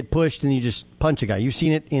you get pushed and you just punch a guy. You've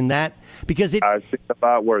seen it in that? Because I've seen a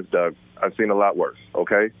lot worse, Doug. I've seen a lot worse,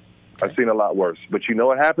 okay? I've seen a lot worse. But you know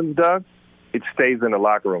what happens, Doug? It stays in the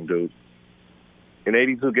locker room, dude. In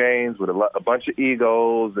 82 games with a bunch of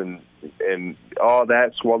egos and all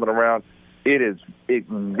that swirling around, it's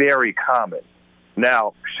very common.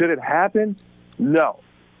 Now, should it happen? No.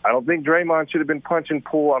 I don't think Draymond should have been punching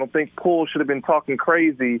Poole. I don't think Poole should have been talking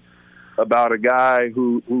crazy about a guy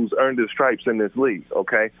who's earned his stripes in this league,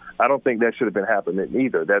 okay? I don't think that should have been happening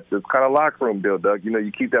either. That's kind of locker room deal, Doug.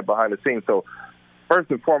 You keep that behind the scenes. So,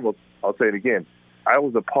 first and foremost, I'll say it again, I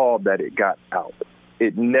was appalled that it got out.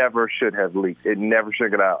 It never should have leaked. It never should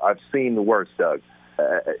get out. I've seen the worst, Doug.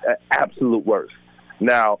 Absolute worst.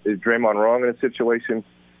 Now, is Draymond wrong in a situation?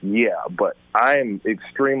 Yeah, but I am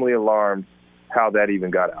extremely alarmed how that even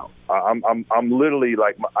got out. I'm literally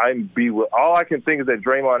all I can think is that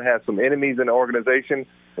Draymond has some enemies in the organization.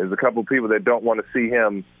 There's a couple of people that don't want to see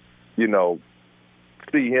him,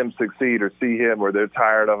 see him succeed or see him, or they're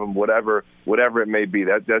tired of him, whatever it may be.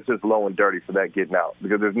 That's just low and dirty for that getting out,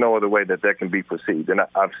 because there's no other way that can be perceived. And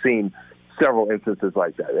I've seen several instances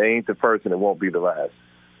like that. It ain't the first and it won't be the last.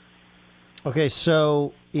 Okay,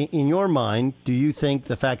 so in your mind, do you think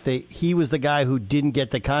the fact that he was the guy who didn't get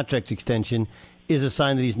the contract extension is a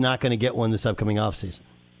sign that he's not going to get one this upcoming offseason?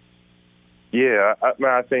 Yeah,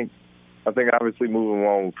 I think obviously moving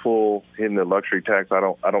on full in the luxury tax, I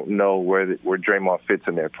don't know where Draymond fits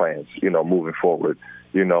in their plans, moving forward,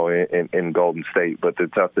 in Golden State. But the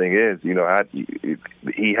tough thing is,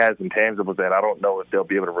 he has intangibles that I don't know if they'll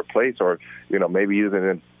be able to replace, or, maybe he's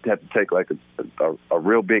going to have to take a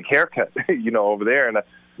real big haircut, over there. And,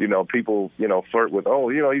 people, flirt with,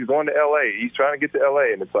 he's going to L.A. He's trying to get to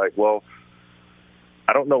L.A. And it's well,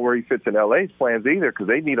 I don't know where he fits in LA's plans either, because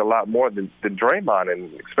they need a lot more than Draymond,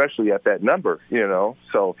 and especially at that number,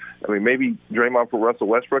 So, maybe Draymond for Russell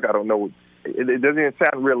Westbrook, I don't know. It doesn't even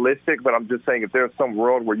sound realistic, but I'm just saying if there's some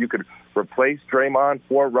world where you could replace Draymond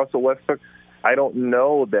for Russell Westbrook, I don't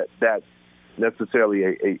know that that's necessarily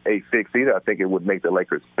a fix either. I think it would make the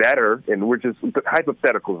Lakers better, and we're just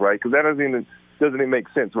hypotheticals, right? Because that doesn't even make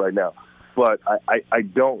sense right now. But I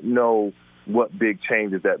don't know what big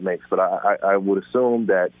changes that makes. But I would assume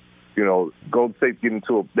that, Golden State's getting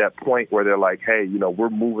to that point where they're like, hey, we're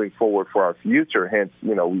moving forward for our future. Hence,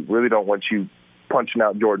 we really don't want you punching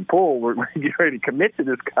out Jordan Poole. We're getting ready to commit to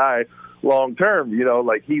this guy long term.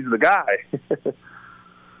 Like he's the guy.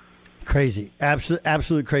 Crazy,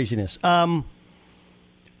 absolute craziness.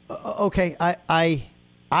 Okay,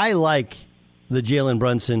 I like the Jalen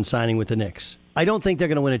Brunson signing with the Knicks. I don't think they're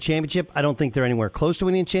going to win a championship. I don't think they're anywhere close to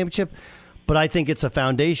winning a championship, but I think it's a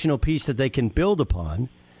foundational piece that they can build upon.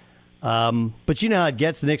 But you know how it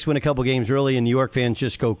gets. The Knicks win a couple games early, and New York fans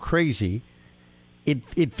just go crazy.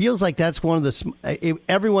 It feels like that's one of the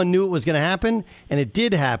everyone knew it was going to happen, and it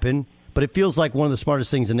did happen. But it feels like one of the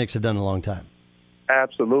smartest things the Knicks have done in a long time.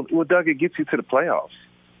 Absolutely. Well, Doug, it gets you to the playoffs,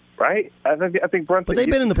 right? I think Brunson. But they've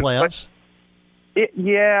been in the playoffs.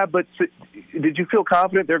 Yeah, but did you feel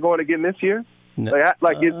confident they're going again this year? No.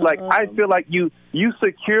 I feel like you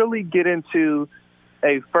securely get into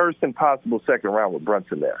a first and possible second round with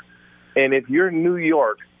Brunson there, and if you're New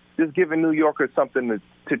York, just giving New Yorkers something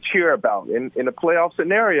to cheer about in a playoff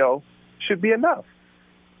scenario should be enough.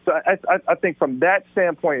 So I think from that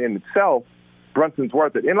standpoint in itself, Brunson's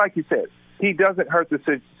worth it. And like you said, he doesn't hurt the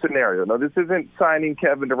scenario. No, this isn't signing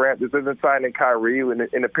Kevin Durant. This isn't signing Kyrie.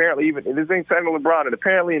 And apparently even this ain't signing LeBron. And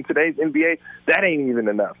apparently in today's NBA, that ain't even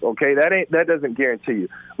enough. Okay, that doesn't guarantee you.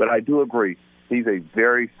 But I do agree, he's a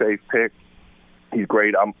very safe pick. He's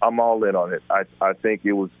great. I'm all in on it. I think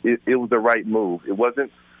it was the right move. It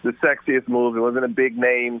wasn't the sexiest move. It wasn't a big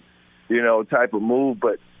name, type of move.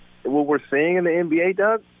 But what we're seeing in the NBA,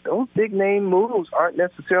 Doug, those big name moves aren't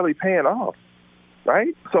necessarily paying off,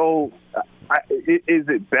 right? So is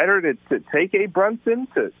it better to take a Brunson,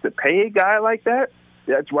 to pay a guy like that?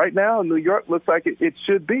 That's right now, New York looks like it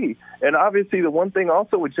should be. And obviously the one thing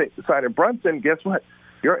also with signing Brunson, guess what?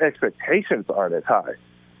 Your expectations aren't as high.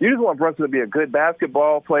 You just want Brunson to be a good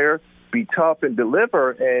basketball player, be tough and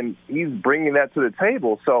deliver, and he's bringing that to the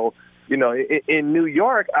table. So, in New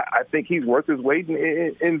York, I think he's worth his weight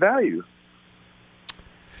in value.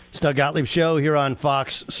 It's Doug Gottlieb Show here on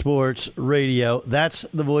Fox Sports Radio. That's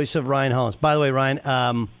the voice of Ryan Hollins. By the way,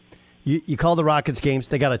 Ryan, you call the Rockets games.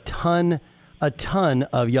 They got a ton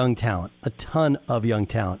of young talent,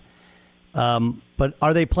 But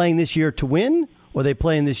are they playing this year to win, or are they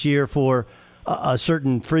playing this year for a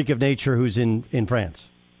certain freak of nature who's in France?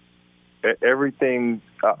 Everything,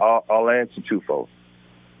 I'll answer twofold.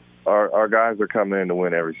 Our guys are coming in to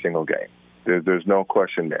win every single game. There's no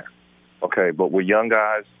question there. Okay, but with young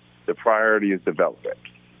guys, the priority is development.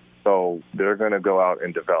 So they're going to go out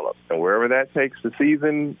and develop. And wherever that takes the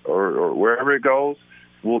season or wherever it goes,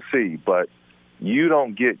 we'll see. But you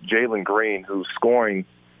don't get Jalen Green, who's scoring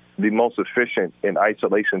the most efficient in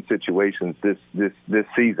isolation situations this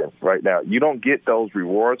season right now. You don't get those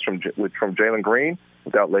rewards from Jalen Green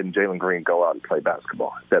without letting Jalen Green go out and play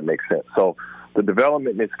basketball, if that makes sense. So the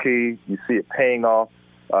development is key. You see it paying off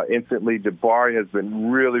instantly. Jabari has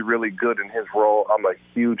been really, really good in his role. I'm a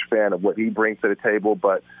huge fan of what he brings to the table,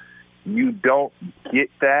 but you don't get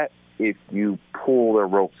that if you pull the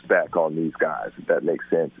ropes back on these guys, if that makes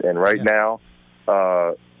sense. And right now,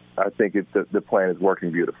 I think the plan is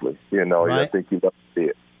working beautifully. Right. I think you love to see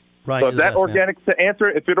it. Right. So if that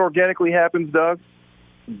if it organically happens, Doug,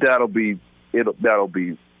 that'll be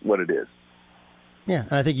what it is. Yeah,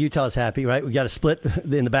 and I think Utah's happy, right? We got a split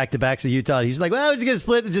in the back-to-backs of Utah. He's like, well, we're just going to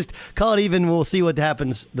split and just call it even. We'll see what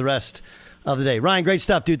happens the rest of the day. Ryan, great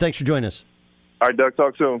stuff, dude. Thanks for joining us. All right, Doug,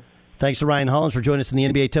 talk soon. Thanks to Ryan Hollins for joining us in the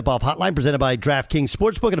NBA Tip-Off Hotline, presented by DraftKings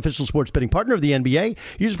Sportsbook, an official sports betting partner of the NBA.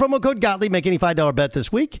 Use the promo code Gottlieb, make any $5 bet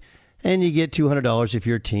this week, and you get $200 if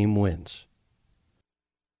your team wins.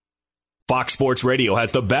 Fox Sports Radio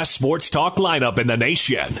has the best sports talk lineup in the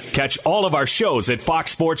nation. Catch all of our shows at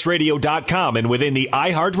foxsportsradio.com and within the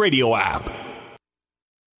iHeartRadio app.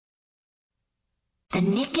 The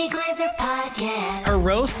Nikki Glaser Podcast. Her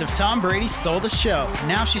roast of Tom Brady stole the show.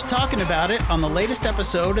 Now she's talking about it on the latest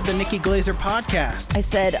episode of the Nikki Glaser Podcast. I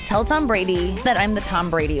said, tell Tom Brady that I'm the Tom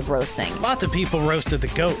Brady of roasting. Lots of people roasted the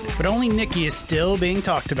GOAT, but only Nikki is still being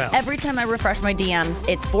talked about. Every time I refresh my DMs,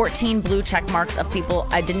 it's 14 blue check marks of people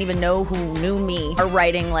I didn't even know who knew me are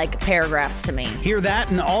writing like paragraphs to me. Hear that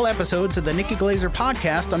in all episodes of the Nikki Glaser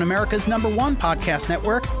Podcast on America's #1 podcast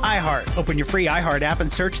network, iHeart. Open your free iHeart app and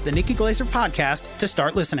search the Nikki Glaser Podcast to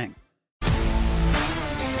start listening.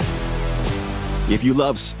 If you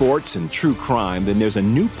love sports and true crime, then there's a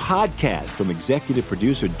new podcast from executive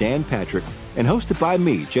producer Dan Patrick and hosted by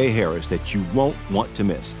me, Jay Harris, that you won't want to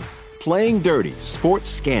miss. Playing Dirty: Sports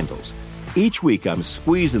Scandals. Each week, I'm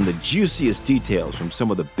squeezing the juiciest details from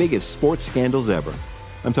some of the biggest sports scandals ever.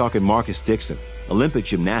 I'm talking Marcus Dixon, Olympic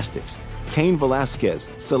gymnastics, Cain Velasquez,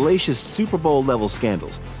 salacious Super Bowl-level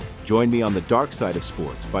scandals. Join me on the dark side of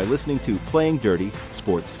sports by listening to Playing Dirty: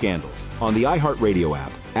 Sports Scandals on the iHeartRadio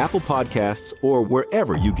app, Apple Podcasts, or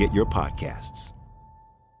wherever you get your podcasts.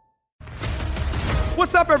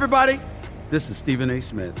 What's up, everybody? This is Stephen A.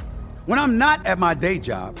 Smith. When I'm not at my day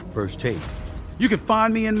job, First Take, you can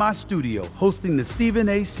find me in my studio hosting the Stephen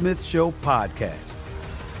A. Smith Show podcast.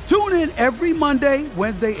 Tune in every Monday,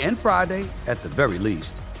 Wednesday, and Friday, at the very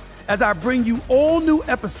least, as I bring you all new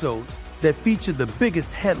episodes that feature the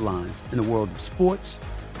biggest headlines in the world of sports,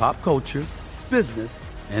 pop culture, business,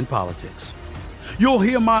 and politics. You'll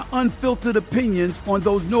hear my unfiltered opinions on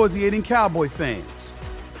those nauseating Cowboy fans,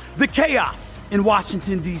 the chaos in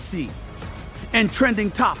Washington, D.C., and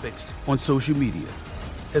trending topics on social media,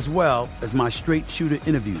 as well as my straight shooter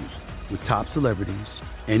interviews with top celebrities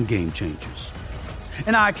and game changers.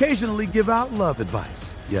 And I occasionally give out love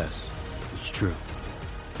advice. Yes, it's true.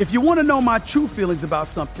 If you want to know my true feelings about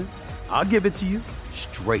something, I'll give it to you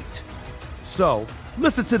straight. So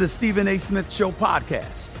listen to the Stephen A. Smith Show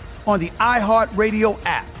podcast on the iHeartRadio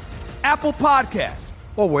app, Apple Podcasts,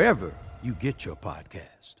 or wherever you get your podcast.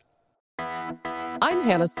 I'm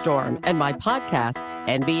Hannah Storm, and my podcast,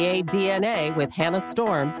 NBA DNA with Hannah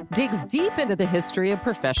Storm, digs deep into the history of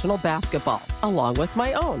professional basketball, along with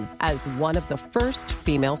my own, as one of the first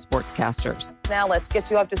female sportscasters. Now let's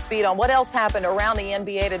get you up to speed on what else happened around the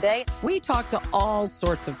NBA today. We talked to all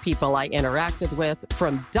sorts of people I interacted with,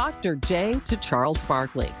 from Dr. J to Charles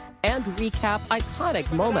Barkley, and recap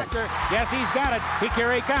iconic moments. Yes, he's got it.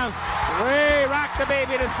 Here he comes. Way rock the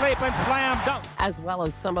baby to sleep and slam dunk. As well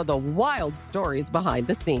as some of the wild stories behind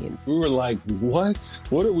the scenes. We were like, what?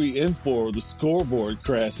 What are we in for? The scoreboard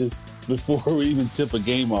crashes before we even tip a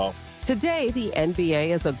game off. Today, the NBA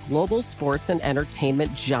is a global sports and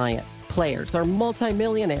entertainment giant. Players are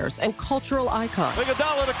multimillionaires and cultural icons.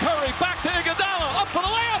 Iguodala to Curry, back to Iguodala, up for the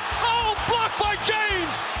layup. Oh, blocked by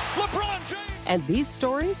James. LeBron James. And these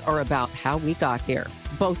stories are about how we got here,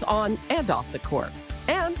 both on and off the court.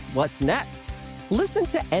 And what's next? Listen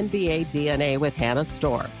to NBA DNA with Hannah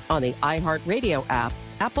Storm on the iHeartRadio app,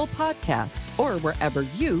 Apple Podcasts, or wherever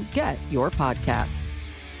you get your podcasts.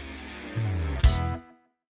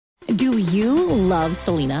 Do you love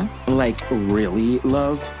Selena? Like, really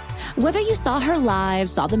love? Whether you saw her live,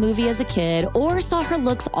 saw the movie as a kid, or saw her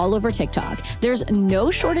looks all over TikTok, there's no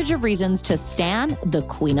shortage of reasons to stan the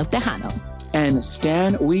Queen of Tejano. And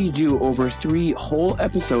Stan, we do over 3 whole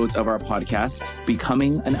episodes of our podcast,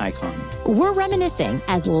 Becoming an Icon. We're reminiscing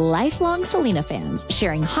as lifelong Selena fans,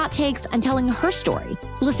 sharing hot takes and telling her story.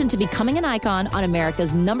 Listen to Becoming an Icon on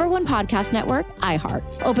America's #1 podcast network, iHeart.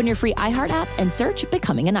 Open your free iHeart app and search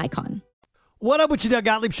Becoming an Icon. What up with you, Doug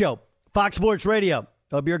Gottlieb Show? Fox Sports Radio.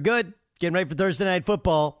 Hope you're good. Getting ready for Thursday Night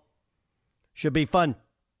Football. Should be fun.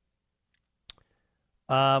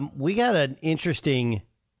 We got an interesting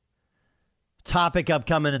topic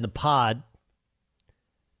upcoming in the pod,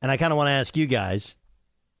 and I kind of want to ask you guys.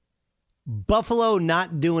 Buffalo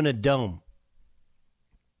not doing a dome.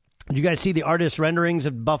 Did you guys see the artist renderings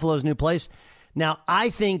of Buffalo's new place? Now,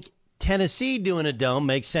 I think Tennessee doing a dome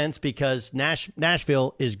makes sense because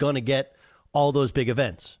Nashville is going to get all those big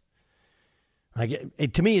events.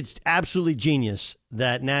 To me, it's absolutely genius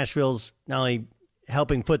that Nashville's not only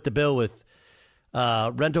helping foot the bill with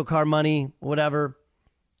rental car money, whatever,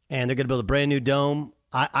 and they're going to build a brand new dome.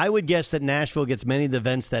 I would guess that Nashville gets many of the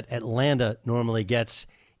events that Atlanta normally gets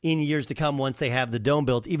in years to come once they have the dome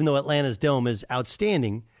built, even though Atlanta's dome is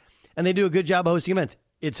outstanding, and they do a good job of hosting events.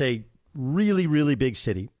 It's a really, really big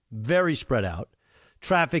city, very spread out.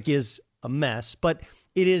 Traffic is a mess, but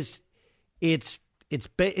it's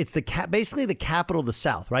basically the capital of the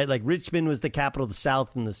South, right? Like Richmond was the capital of the South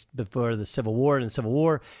before the Civil War and the Civil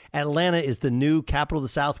War. Atlanta is the new capital of the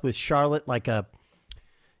South with Charlotte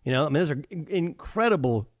those are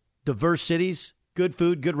incredible, diverse cities, good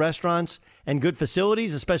food, good restaurants, and good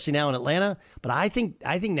facilities, especially now in Atlanta. But I think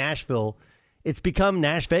Nashville, it's become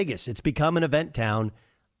Nash Vegas. It's become an event town.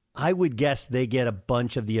 I would guess they get a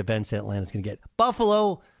bunch of the events that Atlanta's going to get.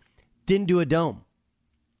 Buffalo didn't do a dome.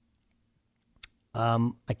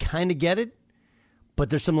 I kind of get it, but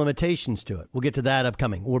there's some limitations to it. We'll get to that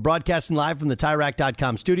upcoming. We're broadcasting live from the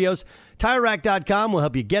TireRack.com studios. TireRack.com will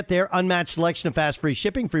help you get there. Unmatched selection of fast, free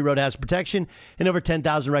shipping, free road hazard protection, and over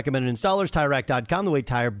 10,000 recommended installers. TireRack.com, the way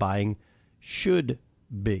tire buying should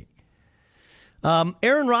be.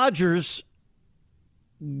 Aaron Rodgers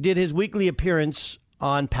did his weekly appearance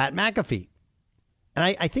on Pat McAfee.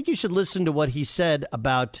 And I think you should listen to what he said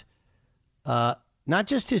about not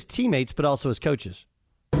just his teammates, but also his coaches.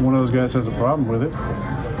 If one of those guys has a problem with it,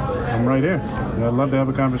 I'm right here. I'd love to have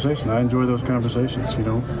a conversation. I enjoy those conversations,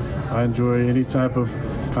 I enjoy any type of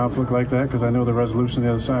conflict like that because I know the resolution on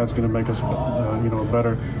the other side is going to make us a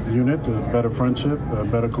better unit, a better friendship, a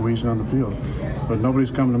better cohesion on the field. But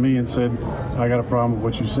nobody's come to me and said, I got a problem with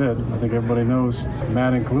what you said. I think everybody knows,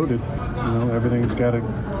 Matt included, everything's got to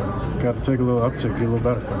take a little uptick, get a little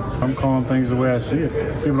better. I'm calling things the way I see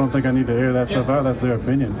it. People don't think I need to air that stuff out. That's their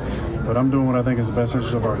opinion. But I'm doing what I think is the best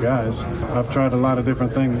interest of our guys. I've tried a lot of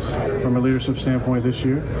different things from a leadership standpoint this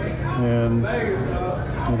year. And,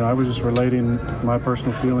 I was just relating my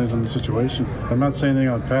personal feelings in the situation. I'm not saying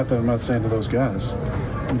anything on Pat that I'm not saying to those guys.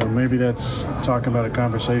 Maybe that's talking about a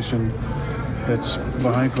conversation that's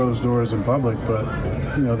behind closed doors in public, but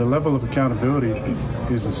the level of accountability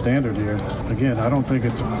is the standard here. Again, I don't think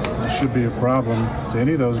it should be a problem to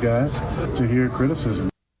any of those guys to hear criticism.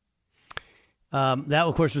 That,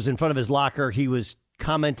 of course, was in front of his locker. He was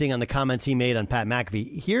commenting on the comments he made on Pat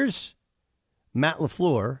McAfee. Here's Matt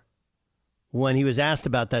LaFleur when he was asked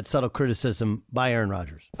about that subtle criticism by Aaron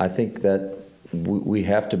Rodgers. I think that we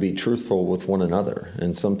have to be truthful with one another,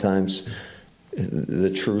 and sometimes the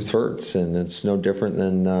truth hurts, and it's no different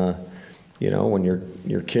than when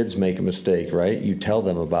your kids make a mistake, right? You tell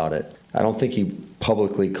them about it. I don't think he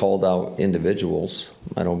publicly called out individuals.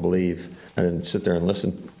 I don't believe. I didn't sit there and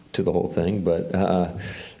listen to the whole thing, but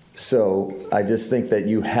so I just think that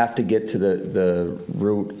you have to get to the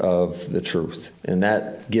root of the truth, and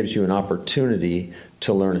that gives you an opportunity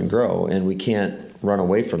to learn and grow, and we can't run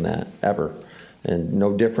away from that ever. And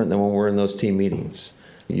no different than when we're in those team meetings.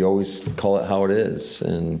 You always call it how it is,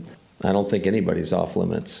 and I don't think anybody's off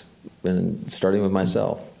limits, and starting with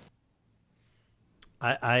myself.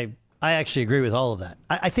 I actually agree with all of that.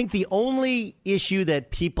 I think the only issue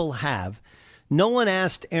that people have, no one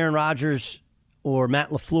asked Aaron Rodgers or Matt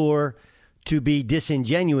LaFleur to be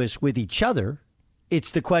disingenuous with each other.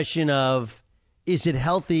 It's the question of, is it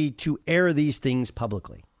healthy to air these things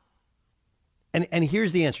publicly? And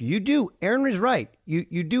here's the answer. You do. Aaron is right.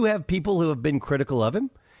 You do have people who have been critical of him,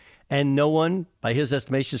 and no one, by his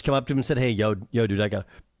estimation, has come up to him and said, hey, yo, dude, I got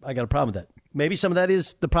a problem with that. Maybe some of that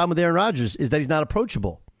is the problem with Aaron Rodgers, is that he's not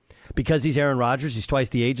approachable. Because he's Aaron Rodgers, he's twice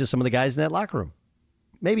the age of some of the guys in that locker room.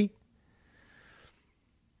 Maybe.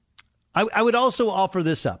 I would also offer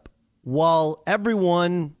this up. While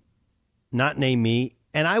everyone, not name me,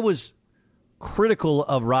 and I was critical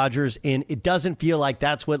of Rodgers, and it doesn't feel like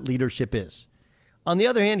that's what leadership is. On the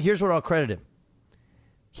other hand, here's what I'll credit him.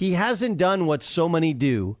 He hasn't done what so many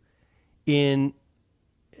do in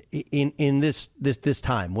this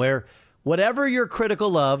time, where whatever you're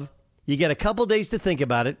critical of, you get a couple days to think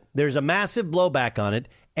about it. There's a massive blowback on it,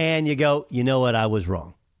 and you go, you know what, I was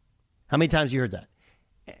wrong. How many times have you heard that?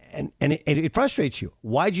 And it frustrates you.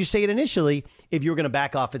 Why'd you say it initially if you were going to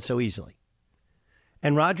back off it so easily?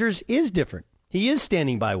 And Rodgers is different. He is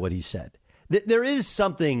standing by what he said. There is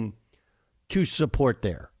something to support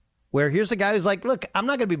there, where here's a guy who's like, look, I'm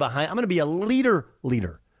not going to be behind. I'm going to be a leader.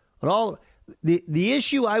 And all the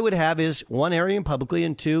issue I would have is, one, airing him publicly,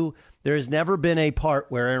 and two, there has never been a part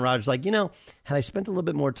where Aaron Rodgers is like, had I spent a little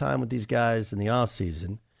bit more time with these guys in the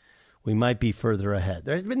offseason, we might be further ahead.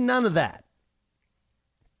 There's been none of that.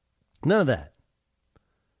 None of that.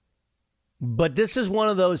 But this is one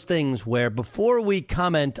of those things where, before we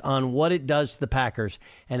comment on what it does to the Packers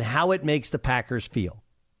and how it makes the Packers feel,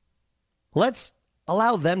 let's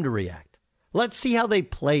allow them to react. Let's see how they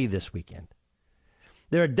play this weekend.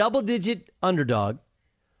 They're a double-digit underdog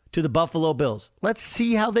to the Buffalo Bills. Let's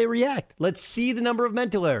see how they react. Let's see the number of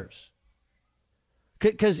mental errors.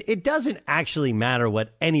 Because it doesn't actually matter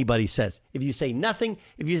what anybody says. If you say nothing,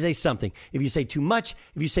 if you say something, if you say too much,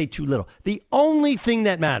 if you say too little. The only thing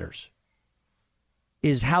that matters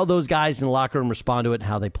is how those guys in the locker room respond to it and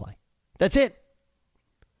how they play. That's it.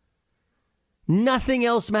 Nothing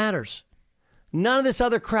else matters. None of this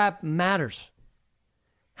other crap matters.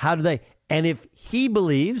 How do they? And if he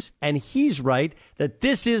believes, and he's right, that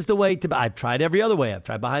this is the way to, I've tried every other way. I've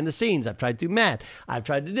tried behind the scenes. I've tried to Matt. I've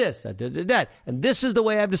tried to this. I did that. And this is the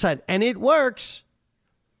way I've decided. And it works.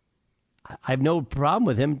 I have no problem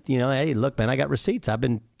with him. Hey, look, man, I got receipts. I've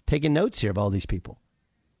been taking notes here of all these people.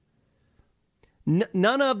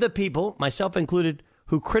 None of the people, myself included,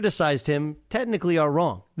 who criticized him technically are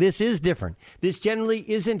wrong. This is different. This generally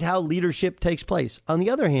isn't how leadership takes place. On the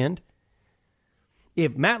other hand,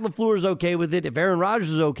 if Matt LaFleur is okay with it, if Aaron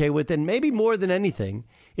Rodgers is okay with it, and maybe more than anything,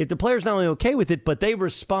 if the player's not only okay with it, but they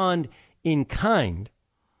respond in kind,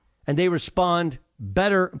 and they respond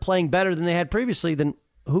better, playing better than they had previously, then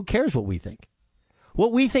who cares what we think?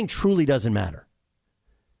 What we think truly doesn't matter.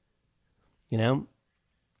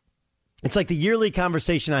 It's like the yearly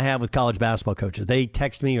conversation I have with college basketball coaches. They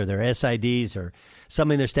text me, or their SIDs, or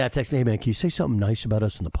somebody in their staff text me, hey, man, can you say something nice about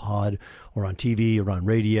us in the pod or on TV or on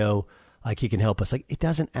radio? like he can help us. Like, it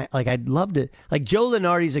doesn't, like, I'd love to, like, Joe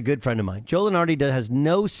Lunardi's a good friend of mine. Joe Lunardi has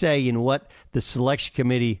no say in what the selection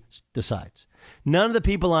committee decides. None of the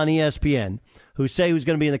people on ESPN who say who's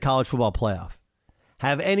going to be in the college football playoff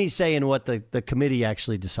have any say in what the committee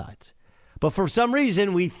actually decides. But for some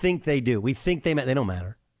reason, we think they do. We think they don't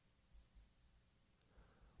matter.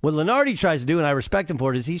 What Lunardi tries to do, and I respect him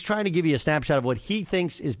for it, is he's trying to give you a snapshot of what he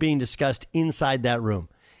thinks is being discussed inside that room.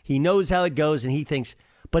 He knows how it goes, and he thinks,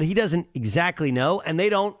 but he doesn't exactly know, and they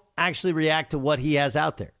don't actually react to what he has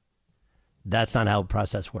out there. That's not how the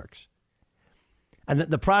process works. And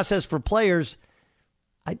the process for players,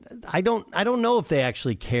 I don't know if they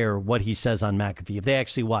actually care what he says on McAfee, if they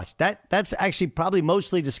actually watch. That's actually probably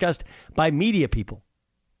mostly discussed by media people.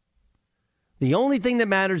 The only thing that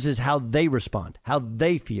matters is how they respond, how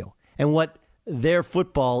they feel, and what their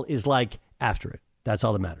football is like after it. That's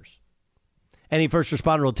all that matters. Any first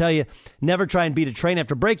responder will tell you, never try and beat a train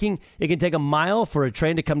after braking. It can take a mile for a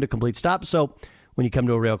train to come to complete stop. So when you come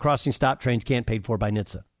to a rail crossing stop, trains can't paid for by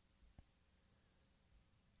NHTSA.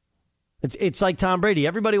 It's like Tom Brady.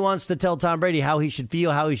 Everybody wants to tell Tom Brady how he should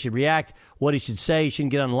feel, how he should react, what he should say. He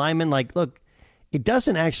shouldn't get on linemen. Like, look, it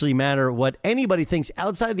doesn't actually matter what anybody thinks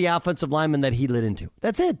outside the offensive lineman that he lit into.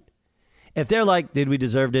 That's it. If they're like, did we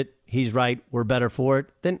deserve it? He's right. We're better for it.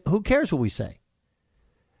 Then who cares what we say?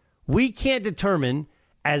 We can't determine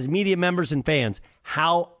as media members and fans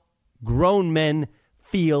how grown men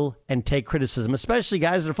feel and take criticism, especially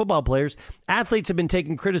guys that are football players. Athletes have been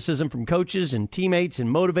taking criticism from coaches and teammates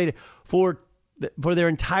and motivated for their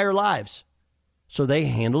entire lives. So they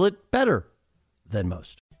handle it better than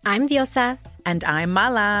most. I'm Diosa. And I'm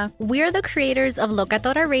Mala. We're the creators of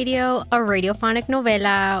Locatora Radio, a radiophonic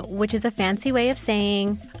novela, which is a fancy way of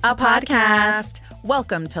saying a podcast.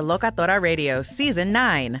 Welcome to Locatora Radio Season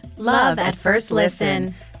 9. Love at First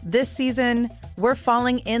Listen. This season, we're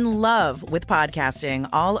falling in love with podcasting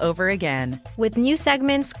all over again. With new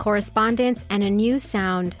segments, correspondence, and a new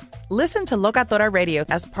sound. Listen to Locatora Radio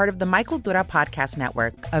as part of the My Cultura Podcast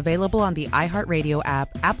Network. Available on the iHeartRadio app,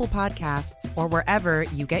 Apple Podcasts, or wherever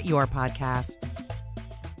you get your podcasts.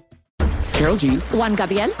 Karol G. Juan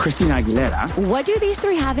Gabriel. Christina Aguilera. What do these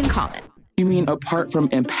three have in common? You mean apart from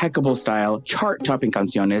impeccable style, chart-topping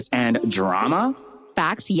canciones, and drama?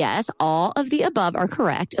 Facts, yes, all of the above are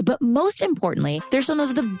correct, but most importantly, they're some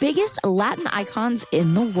of the biggest Latin icons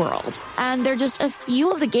in the world. And they're just a few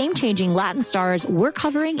of the game-changing Latin stars we're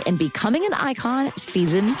covering in Becoming an Icon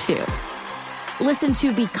Season 2. Listen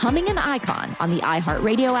to Becoming an Icon on the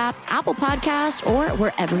iHeartRadio app, Apple Podcasts, or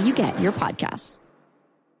wherever you get your podcasts.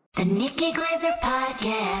 The Nikki Glaser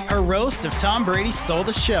Podcast. Her roast of Tom Brady stole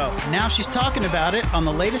the show. Now she's talking about it on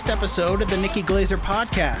the latest episode of the Nikki Glaser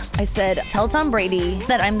Podcast. I said, tell Tom Brady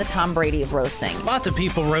that I'm the Tom Brady of roasting. Lots of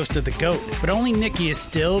people roasted the GOAT, but only Nikki is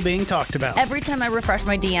still being talked about. Every time I refresh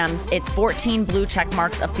my DMs, it's 14 blue check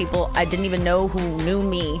marks of people I didn't even know who knew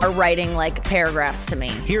me are writing like paragraphs to me.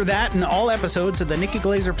 Hear that in all episodes of the Nikki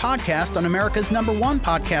Glaser Podcast on America's #1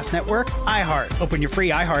 podcast network, iHeart. Open your free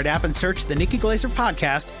iHeart app and search the Nikki Glaser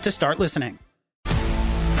Podcast to start listening.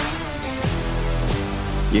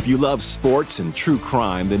 If you love sports and true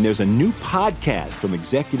crime, then there's a new podcast from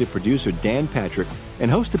executive producer Dan Patrick and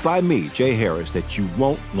hosted by me, Jay Harris, that you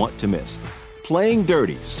won't want to miss. Playing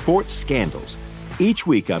Dirty: Sports Scandals. Each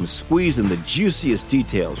week, I'm squeezing the juiciest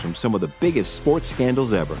details from some of the biggest sports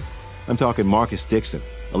scandals ever. I'm talking Marcus Dixon,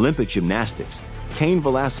 Olympic gymnastics, Cain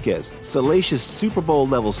Velasquez, salacious Super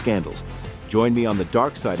Bowl-level scandals. Join me on the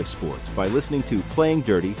dark side of sports by listening to Playing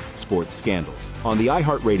Dirty: Sports Scandals on the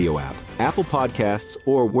iHeartRadio app, Apple Podcasts,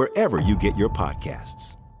 or wherever you get your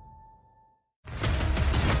podcasts.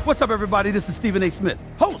 What's up, everybody? This is Stephen A. Smith,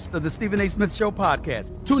 host of the Stephen A. Smith Show podcast.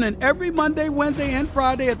 Tune in every Monday, Wednesday, and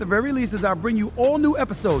Friday at the very least as I bring you all new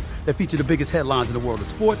episodes that feature the biggest headlines in the world of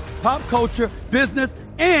sports, pop culture, business,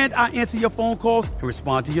 and I answer your phone calls and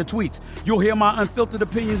respond to your tweets. You'll hear my unfiltered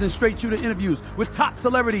opinions and straight-shooter interviews with top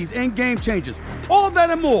celebrities and game changers. All that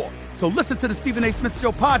and more. So listen to the Stephen A. Smith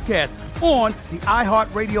Show podcast on the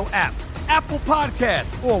iHeartRadio app, Apple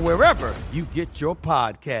Podcasts, or wherever you get your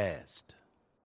podcast.